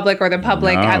American public or the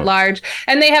public at large.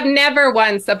 And they have never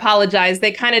once apologized.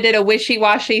 They kind of did a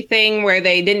wishy-washy thing where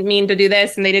they didn't mean to do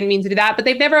this and they didn't mean to do that, but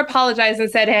they've never apologized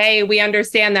and said, hey, we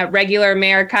understand that regular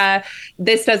America,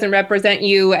 this doesn't represent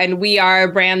you, and we are a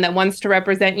brand that wants to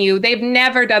represent you. They've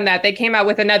never done that. They came out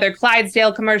with another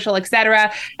Clydesdale commercial,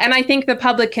 etc. And I think the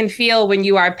public can feel when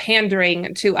you are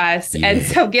pandering to us. Yeah. And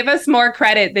so give us more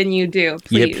credit than you do,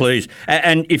 please. Yeah, please.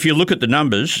 And if you look at the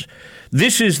numbers,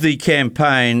 this is the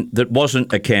campaign that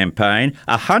wasn't a campaign.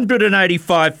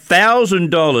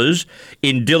 $185,000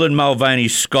 in Dylan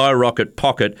Mulvaney's skyrocket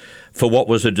pocket for what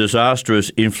was a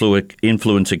disastrous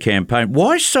influencer campaign.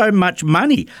 Why so much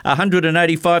money?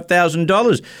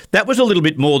 $185,000. That was a little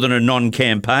bit more than a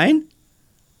non-campaign.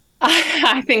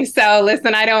 I think so.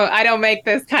 Listen, I don't make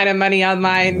this kind of money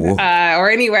online or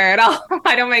anywhere at all.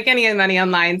 I don't make any money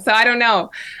online, so I don't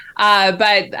know.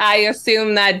 But I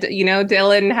assume that,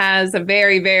 Dylan has a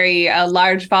very, very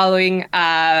large following.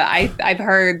 I've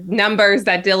heard numbers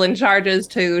that Dylan charges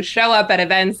to show up at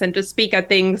events and to speak at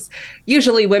things,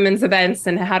 usually women's events,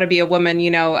 and how to be a woman,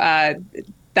 that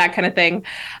kind of thing.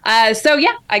 So,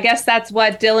 yeah, I guess that's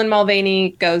what Dylan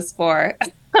Mulvaney goes for.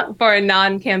 For a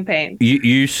non-campaign.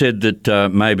 You said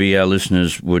that maybe our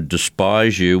listeners would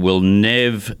despise you. Well,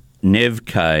 Nev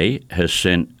K has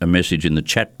sent a message in the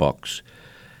chat box.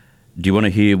 Do you want to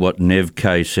hear what Nev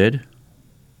K said?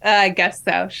 I guess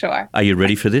so, sure. Are you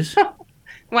ready for this?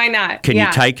 Why not? Can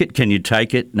you take it? Can you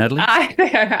take it, Natalie?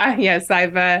 Yes,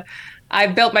 I've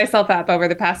built myself up over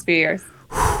the past few years.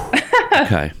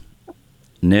 Okay.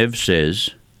 Nev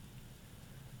says,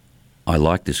 I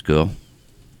like this girl.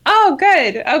 Oh,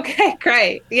 good. Okay,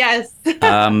 great. Yes.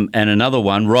 And another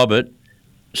one, Robert,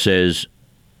 says,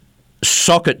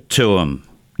 sock it to him,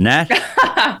 Nat.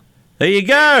 There you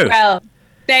go. Well,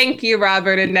 thank you,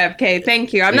 Robert and Nev K.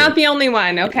 Thank you. I'm not the only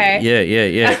one, okay?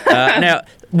 Yeah. Now,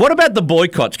 what about the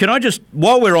boycotts? Can I just,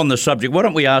 while we're on the subject, why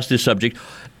don't we ask this subject?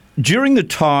 During the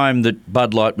time that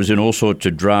Bud Light was in all sorts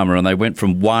of drama and they went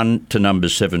from 1 to number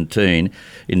 17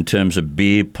 in terms of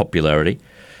beer popularity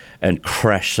and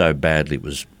crashed so badly, it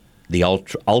was the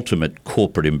ultimate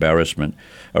corporate embarrassment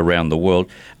around the world.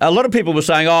 A lot of people were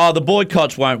saying, the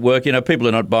boycotts won't work. People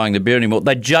are not buying the beer anymore.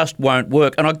 They just won't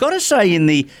work. And I've got to say, in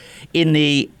the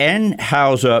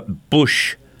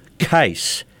Anheuser-Busch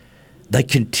case, they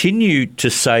continue to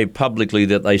say publicly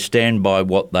that they stand by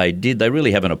what they did. They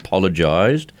really haven't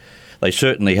apologised. They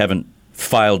certainly haven't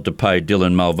failed to pay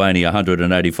Dylan Mulvaney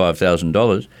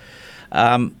 $185,000.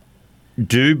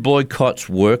 Do boycotts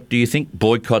work, do you think,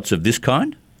 boycotts of this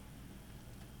kind?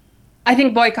 I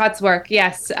think boycotts work,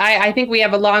 yes. I think we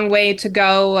have a long way to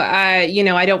go. I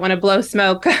don't want to blow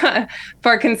smoke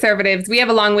for conservatives. We have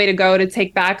a long way to go to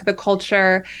take back the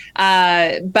culture.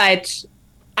 But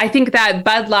I think that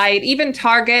Bud Light, even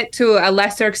Target to a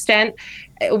lesser extent,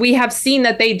 we have seen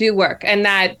that they do work and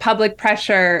that public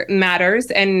pressure matters,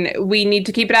 and we need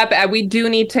to keep it up. We do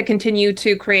need to continue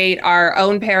to create our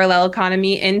own parallel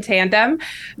economy in tandem.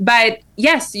 But,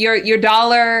 yes, your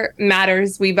dollar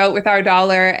matters. We vote with our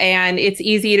dollar, and it's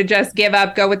easy to just give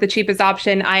up, go with the cheapest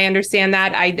option. I understand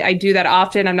that. I do that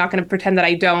often. I'm not going to pretend that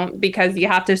I don't, because you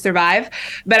have to survive.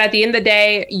 But at the end of the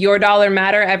day, your dollar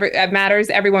matters.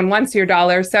 Everyone wants your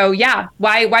dollar. So yeah,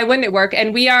 why wouldn't it work?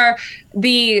 And we are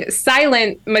the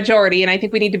silent majority, and I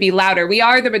think we need to be louder. We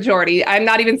are the majority. I'm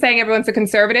not even saying everyone's a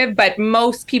conservative, but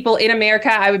most people in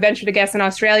America, I would venture to guess in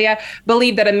Australia,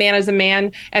 believe that a man is a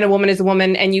man and a woman is a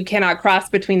woman, and you cannot cross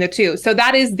between the two. So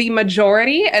that is the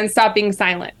majority, and stop being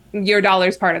silent. Your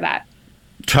dollar's part of that.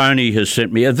 Tony has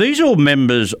sent me, are these all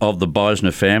members of the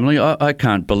Beisner family? I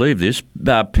can't believe this.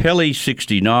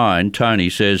 Pelly69, Tony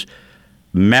says,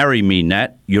 marry me,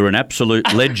 Nat. You're an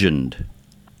absolute legend.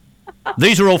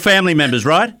 These are all family members,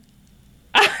 right?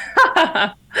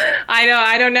 I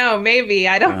don't know. Maybe.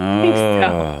 I don't think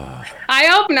so. I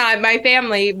hope not. My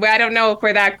family, I don't know if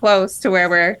we're that close to where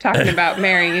we're talking about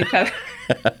marrying each other.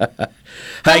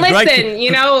 Hey, but listen,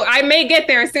 I may get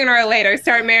there sooner or later,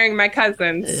 start marrying my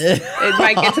cousins. It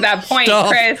might get to that point,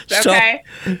 Chris, okay?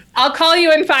 I'll call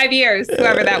you in 5 years,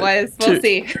 whoever that was. We'll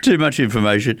see. Too much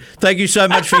information. Thank you so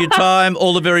much for your time.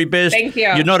 All the very best. Thank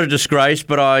you. You're not a disgrace,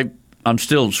 but I'm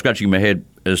still scratching my head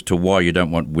as to why you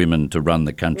don't want women to run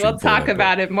the country. We'll talk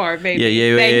about it more, maybe.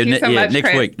 Yeah. Thank you so much,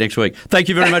 next week. Thank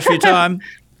you very much for your time.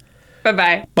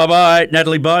 Bye-bye. Bye-bye.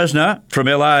 Natalie Beisner from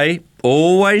LA.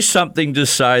 Always something to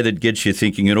say that gets you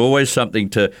thinking, and always something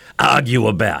to argue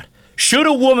about. Should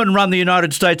a woman run the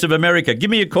United States of America? Give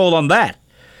me a call on that.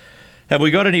 Have we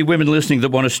got any women listening that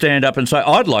want to stand up and say,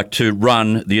 I'd like to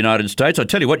run the United States? I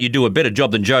tell you what, you do a better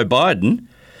job than Joe Biden.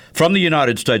 From the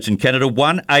United States and Canada,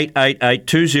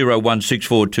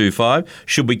 1-888-201-6425.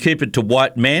 Should we keep it to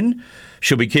white men?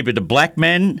 Should we keep it to black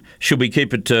men? Should we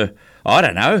keep it to, I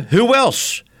don't know, who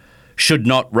else should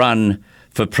not run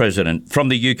for president? From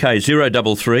the UK,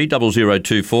 033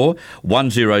 0024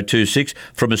 1026.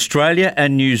 From Australia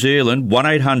and New Zealand,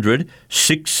 1800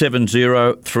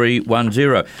 670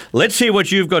 310. Let's hear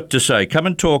what you've got to say. Come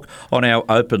and talk on our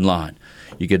open line.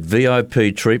 You get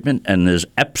VIP treatment, and there's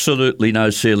absolutely no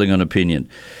ceiling on opinion.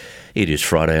 It is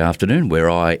Friday afternoon,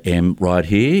 where I am right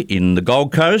here in the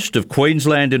Gold Coast of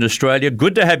Queensland in Australia.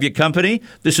 Good to have your company.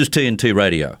 This is TNT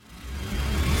Radio.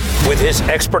 With his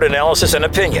expert analysis and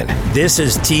opinion, this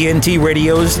is TNT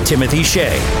Radio's Timothy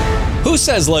Shea. Who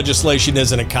says legislation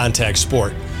isn't a contact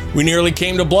sport? We nearly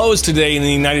came to blows today in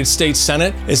the United States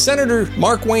Senate as Senator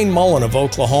Markwayne Mullin of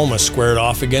Oklahoma squared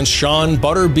off against Sean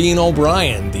Butterbean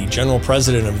O'Brien, the general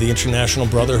president of the International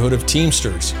Brotherhood of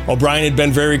Teamsters. O'Brien had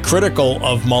been very critical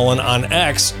of Mullin on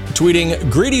X, tweeting,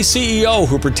 "Greedy CEO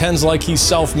who pretends like he's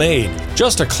self-made.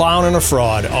 Just a clown and a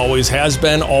fraud. Always has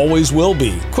been, always will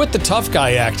be. Quit the tough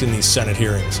guy act in these Senate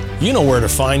hearings. You know where to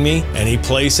find me. Any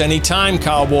place, any time,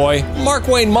 cowboy."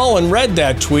 Markwayne Mullin read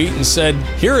that tweet and said,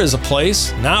 "Here is a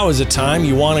place. Now is a time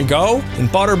you want to go?" And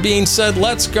Butterbean said,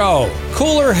 "Let's go."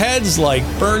 Cooler heads like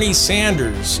Bernie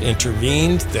Sanders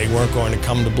intervened. They weren't going to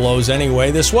come to blows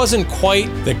anyway. This wasn't quite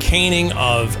the caning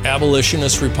of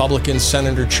abolitionist Republican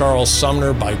Senator Charles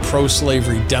Sumner by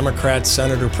pro-slavery Democrat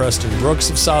Senator Preston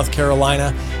Brooks of South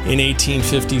Carolina in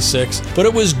 1856, but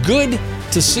it was good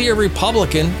to see a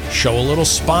Republican show a little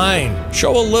spine,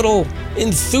 show a little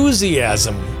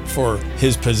enthusiasm for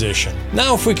his position.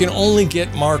 Now, if we can only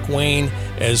get Markwayne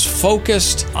as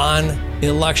focused on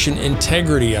election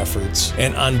integrity efforts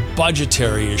and on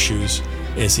budgetary issues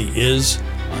as he is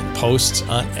on posts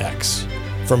on X.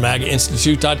 From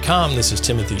MAGAInstitute.com, this is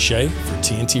Timothy Shea for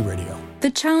TNT Radio.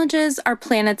 The challenges our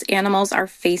planet's animals are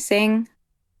facing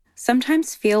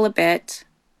sometimes feel a bit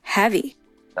heavy.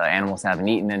 The animals haven't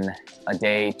eaten in a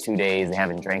day, 2 days. They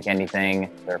haven't drank anything.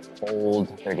 They're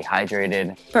cold. They're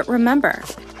dehydrated. But remember,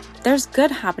 there's good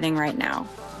happening right now.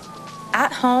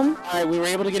 At home. All right, we were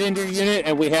able to get into your unit,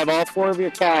 and we have all 4 of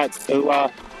your cats. So,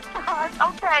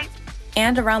 okay.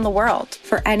 And around the world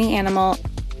for any animal,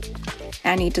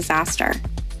 any disaster.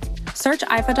 Search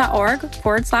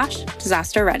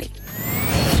ifa.org/disaster ready.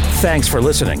 Thanks for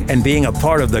listening and being a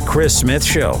part of the Chris Smith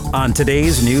Show on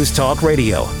today's News Talk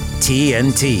Radio,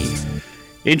 TNT.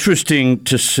 Interesting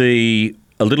to see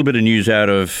a little bit of news out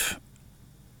of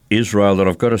Israel that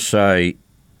I've got to say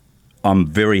I'm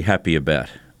very happy about,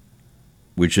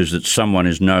 which is that someone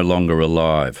is no longer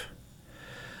alive.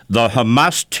 The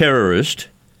Hamas terrorist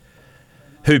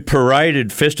who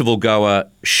paraded festival-goer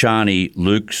Shani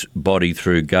Luke's body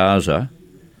through Gaza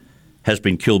has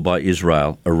been killed by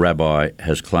Israel, a rabbi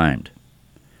has claimed.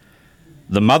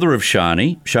 The mother of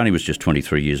Shani was just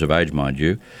 23 years of age, mind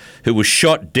you, who was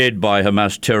shot dead by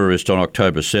Hamas terrorists on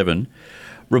October 7,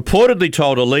 reportedly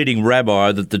told a leading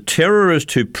rabbi that the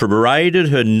terrorist who paraded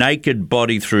her naked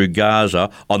body through Gaza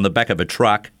on the back of a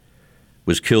truck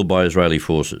was killed by Israeli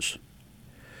forces.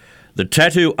 The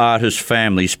tattoo artist's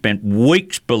family spent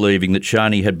weeks believing that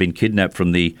Shani had been kidnapped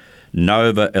from the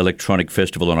Nova Electronic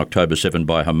Festival on October 7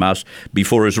 by Hamas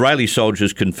before Israeli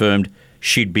soldiers confirmed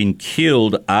she'd been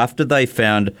killed after they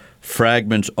found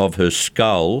fragments of her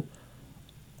skull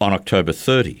on October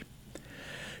 30.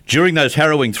 During those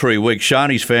harrowing 3 weeks,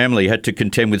 Shani's family had to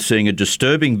contend with seeing a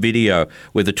disturbing video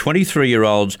where the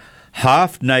 23-year-old's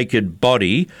half-naked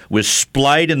body was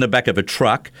splayed in the back of a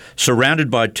truck,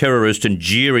 surrounded by terrorists and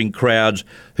jeering crowds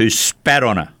who spat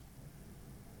on her.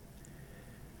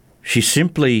 She's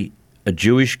simply a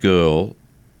Jewish girl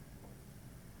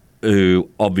who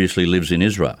obviously lives in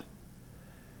Israel.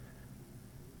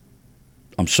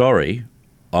 I'm sorry,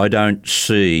 I don't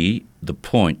see the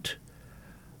point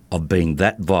of being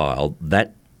that vile,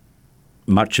 that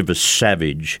much of a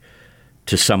savage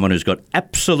to someone who's got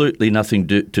absolutely nothing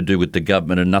to do with the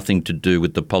government and nothing to do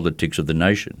with the politics of the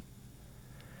nation.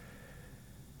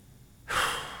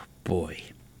 Boy.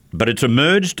 But it's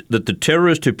emerged that the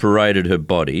terrorist who paraded her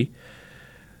body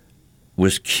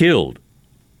was killed.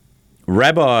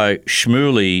 Rabbi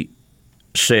Shmuley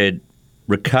said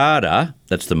Ricarda,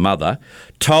 that's the mother,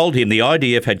 told him the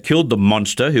IDF had killed the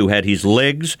monster who had his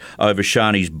legs over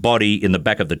Shani's body in the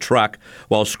back of the truck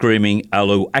while screaming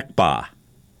Allahu Akbar.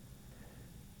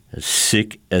 As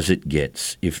sick as it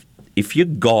gets. If your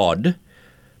God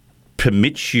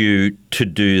permits you to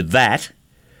do that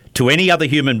to any other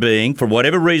human being for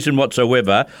whatever reason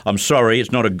whatsoever, I'm sorry,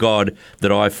 it's not a God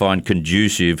that I find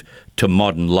conducive to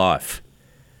modern life.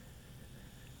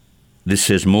 This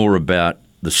says more about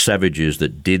the savages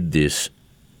that did this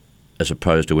as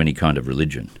opposed to any kind of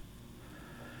religion.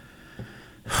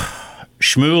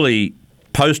 Shmuley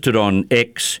posted on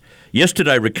X,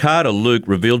 yesterday Ricarda Luke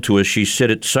revealed to us she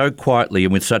said it so quietly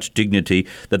and with such dignity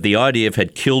that the IDF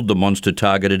had killed the monster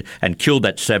targeted and killed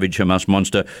that savage Hamas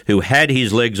monster who had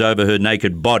his legs over her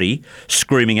naked body,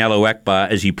 screaming Allahu Akbar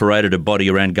as he paraded her body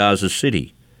around Gaza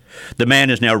City. The man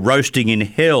is now roasting in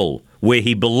hell where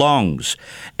he belongs,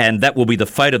 and that will be the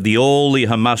fate of all the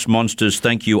Hamas monsters,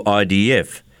 thank you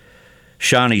IDF.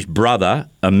 Shani's brother,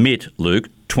 Amit Luke,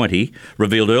 20,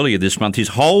 revealed earlier this month his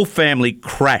whole family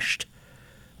crashed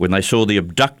when they saw the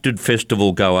abducted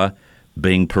festival goer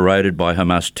being paraded by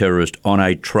Hamas terrorists on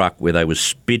a truck where they were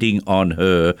spitting on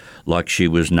her like she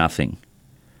was nothing.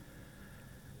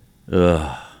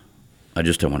 Ugh, I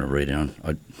just don't want to read it on.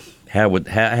 How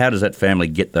does that family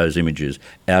get those images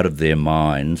out of their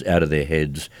minds, out of their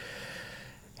heads?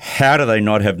 How do they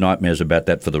not have nightmares about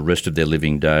that for the rest of their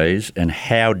living days? And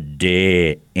how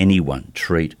dare anyone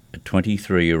treat a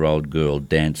 23-year-old girl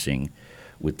dancing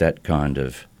with that kind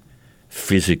of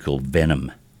physical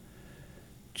venom?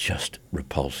 Just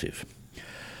repulsive.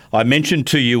 I mentioned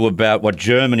to you about what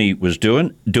Germany was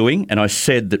doing, and I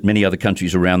said that many other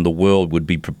countries around the world would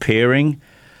be preparing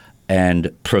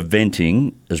and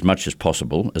preventing as much as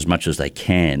possible, as much as they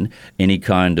can, any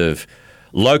kind of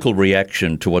local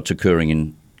reaction to what's occurring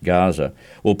in Gaza.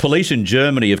 Well, police in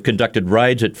Germany have conducted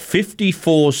raids at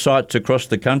 54 sites across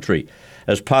the country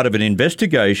as part of an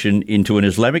investigation into an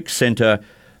Islamic centre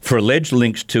for alleged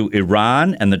links to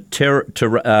Iran and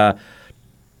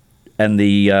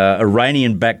the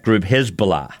Iranian-backed group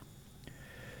Hezbollah.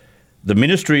 The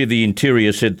Ministry of the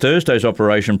Interior said Thursday's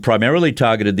operation primarily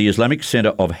targeted the Islamic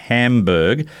Centre of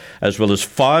Hamburg, as well as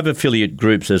 5 affiliate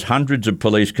groups, as hundreds of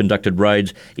police conducted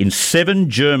raids in 7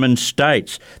 German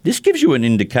states. This gives you an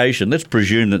indication. Let's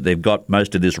presume that they've got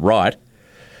most of this right.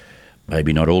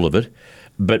 Maybe not all of it,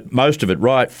 but most of it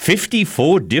right.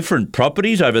 54 different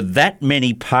properties over that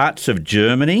many parts of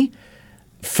Germany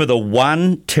for the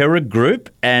one terror group,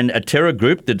 and a terror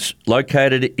group that's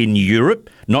located in Europe,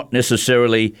 not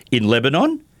necessarily in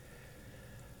Lebanon.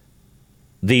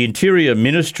 The Interior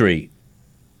Ministry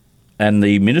and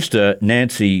the Minister,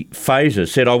 Nancy Faeser,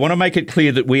 said, I want to make it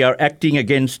clear that we are acting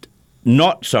against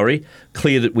Islamists,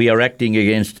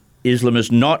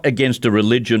 not against a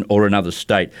religion or another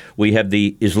state. We have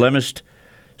the Islamist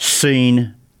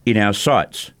scene in our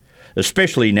sights,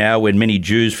 especially now when many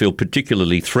Jews feel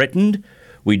particularly threatened.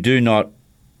 We do not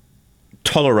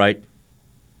tolerate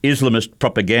Islamist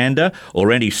propaganda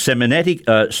or anti-Semitic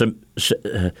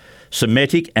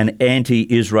Semitic and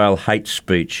anti-Israel hate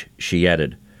speech, she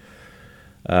added.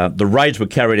 The raids were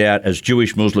carried out as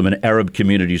Jewish, Muslim and Arab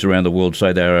communities around the world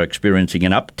say they are experiencing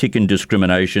an uptick in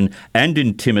discrimination and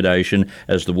intimidation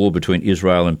as the war between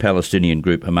Israel and Palestinian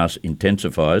group Hamas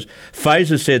intensifies.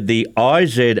 Fazer said the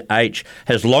IZH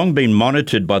has long been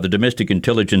monitored by the Domestic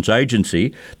Intelligence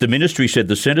Agency. The ministry said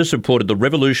the centre supported the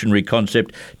revolutionary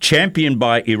concept championed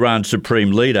by Iran's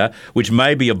supreme leader, which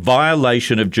may be a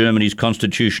violation of Germany's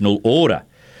constitutional order.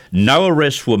 No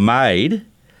arrests were made,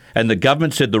 and the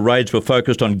government said the raids were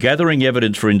focused on gathering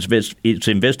evidence for its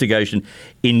investigation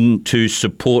into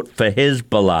support for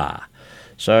Hezbollah.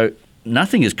 So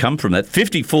nothing has come from that.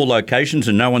 54 locations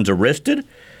and no one's arrested?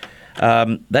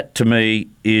 That to me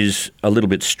is a little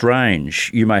bit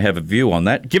strange. You may have a view on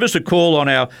that. Give us a call on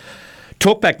our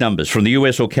talkback numbers from the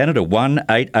US or Canada,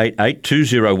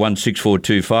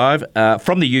 1-888-201-6425.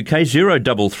 From the UK,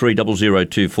 033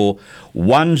 0024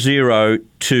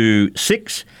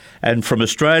 1026. And from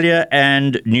Australia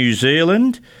and New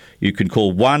Zealand, you can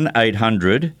call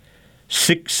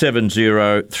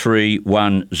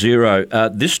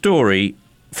 1-800-670-310. This story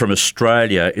from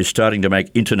Australia is starting to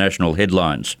make international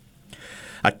headlines.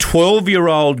 A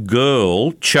 12-year-old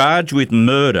girl charged with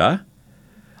murder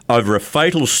over a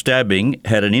fatal stabbing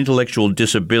had an intellectual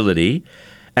disability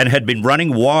and had been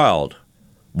running wild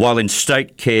while in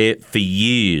state care for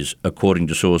years, according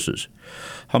to sources.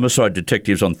 Homicide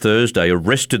detectives on Thursday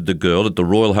arrested the girl at the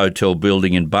Royal Hotel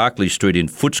building in Barclay Street in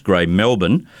Footscray,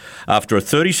 Melbourne, after a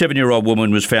 37-year-old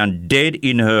woman was found dead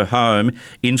in her home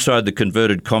inside the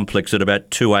converted complex at about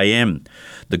 2 a.m.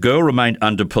 The girl remained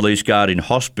under police guard in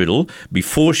hospital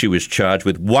before she was charged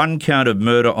with one count of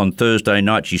murder on Thursday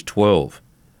night. She's 12.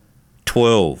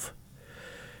 12.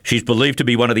 She's believed to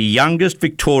be one of the youngest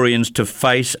Victorians to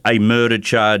face a murder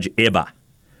charge ever.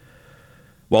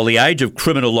 While the age of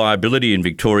criminal liability in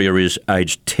Victoria is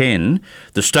aged 10,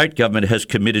 the state government has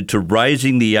committed to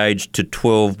raising the age to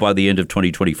 12 by the end of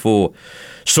 2024.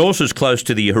 Sources close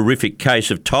to the horrific case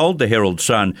have told the Herald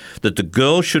Sun that the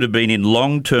girl should have been in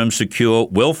long-term secure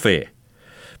welfare.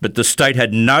 But the state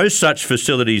had no such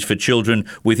facilities for children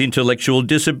with intellectual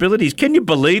disabilities. Can you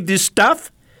believe this stuff?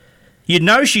 You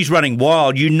know she's running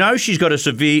wild. You know she's got a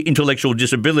severe intellectual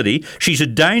disability. She's a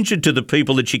danger to the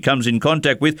people that she comes in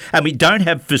contact with, and we don't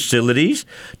have facilities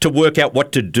to work out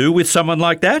what to do with someone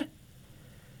like that.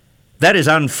 That is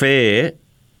unfair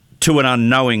to an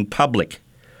unknowing public.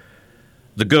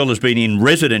 The girl has been in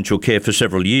residential care for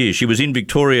several years. She was on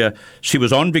Victoria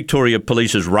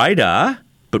Police's radar,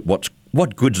 but what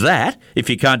good's that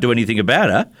if you can't do anything about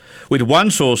her? With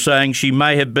one source saying she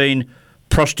may have been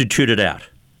prostituted out.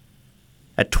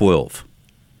 At 12.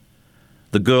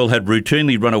 The girl had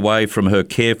routinely run away from her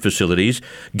care facilities,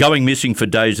 going missing for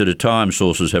days at a time,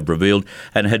 sources have revealed,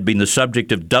 and had been the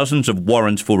subject of dozens of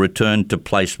warrants for return to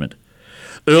placement.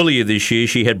 Earlier this year,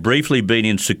 she had briefly been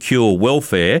in secure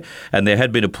welfare, and there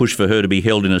had been a push for her to be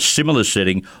held in a similar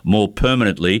setting more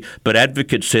permanently, but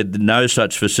advocates said that no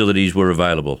such facilities were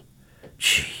available.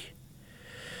 Gee.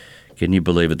 Can you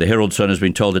believe it? The Herald Sun has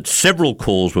been told that several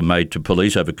calls were made to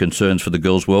police over concerns for the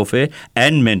girl's welfare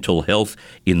and mental health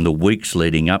in the weeks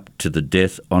leading up to the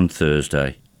death on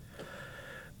Thursday.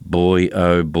 Boy,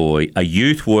 oh boy. A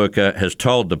youth worker has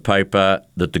told the paper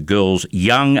that the girl's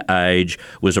young age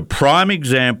was a prime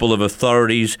example of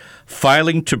authorities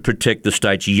failing to protect the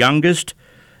state's youngest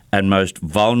and most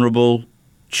vulnerable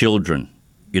children.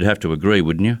 You'd have to agree,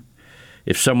 wouldn't you?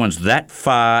 If someone's that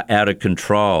far out of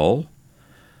control,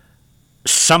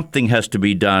 something has to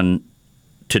be done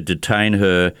to detain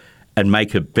her and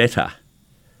make her better.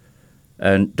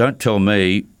 And don't tell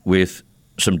me with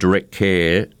some direct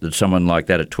care that someone like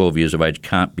that at 12 years of age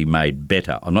can't be made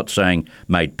better. I'm not saying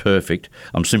made perfect.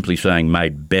 I'm simply saying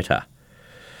made better.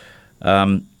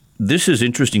 This is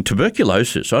interesting.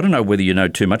 Tuberculosis. I don't know whether you know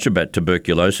too much about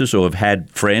tuberculosis or have had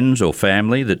friends or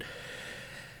family that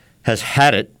has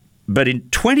had it. But in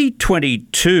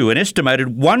 2022, an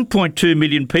estimated 1.2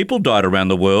 million people died around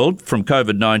the world from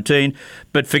COVID-19.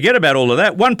 But forget about all of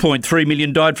that. 1.3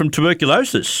 million died from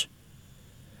tuberculosis,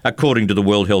 according to the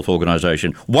World Health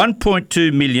Organization.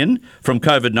 1.2 million from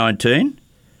COVID-19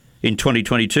 in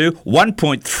 2022.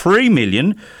 1.3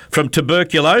 million from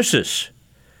tuberculosis.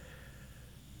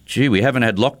 Gee, we haven't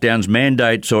had lockdowns,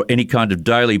 mandates or any kind of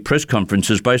daily press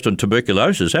conferences based on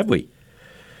tuberculosis, have we?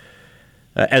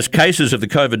 As cases of the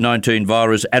COVID-19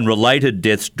 virus and related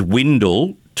deaths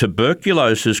dwindle,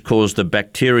 tuberculosis caused the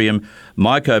bacterium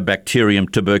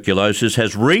Mycobacterium tuberculosis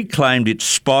has reclaimed its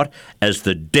spot as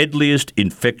the deadliest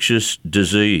infectious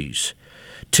disease.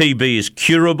 TB is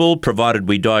curable provided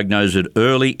we diagnose it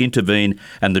early, intervene,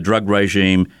 and the drug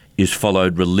regime is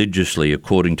followed religiously,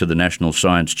 according to the National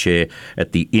Science Chair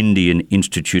at the Indian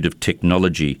Institute of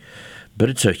Technology. But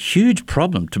it's a huge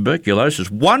problem, tuberculosis.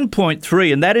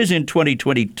 1.3, and that is in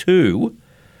 2022,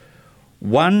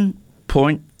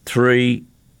 1.3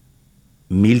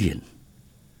 million.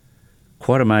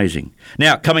 Quite amazing.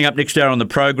 Now, coming up next hour on the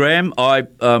program,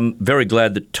 I'm very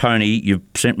glad that, Tony, you've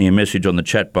sent me a message on the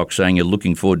chat box saying you're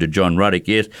looking forward to John Ruddick.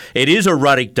 Yes, it is a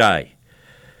Ruddick Day.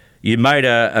 You made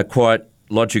a quite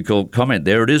logical comment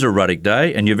there. It is a Ruddick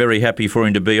Day, and you're very happy for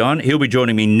him to be on. He'll be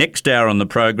joining me next hour on the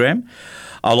program.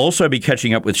 I'll also be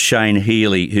catching up with Shane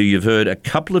Healy, who you've heard a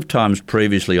couple of times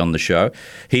previously on the show.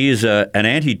 He is an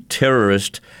anti-terror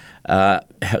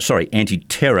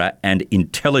and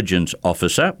intelligence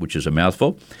officer, which is a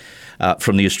mouthful,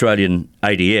 from the Australian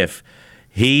ADF.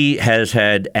 He has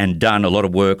had and done a lot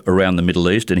of work around the Middle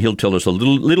East, and he'll tell us a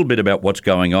little bit about what's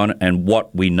going on and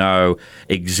what we know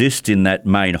exists in that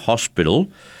main hospital.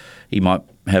 He might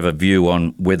have a view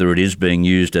on whether it is being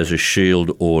used as a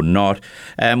shield or not.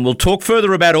 And we'll talk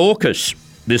further about AUKUS,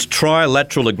 this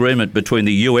trilateral agreement between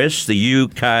the US, the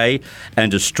UK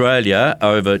and Australia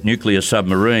over nuclear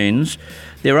submarines.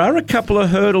 There are a couple of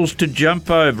hurdles to jump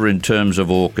over in terms of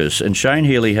AUKUS, and Shane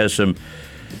Healy has some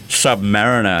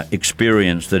Submariner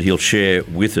experience that he'll share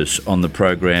with us on the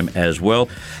program as well.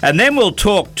 And then we'll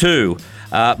talk to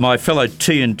my fellow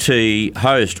TNT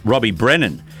host, Robbie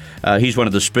Brennan. He's one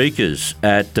of the speakers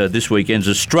at this weekend's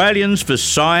Australians for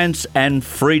Science and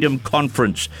Freedom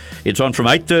Conference. It's on from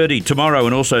 8:30 tomorrow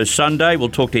and also Sunday. We'll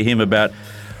talk to him about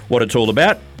what it's all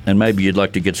about, and maybe you'd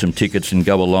like to get some tickets and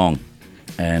go along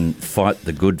and fight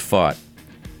the good fight.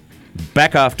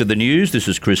 Back after the news, this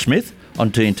is Chris Smith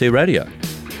on TNT Radio.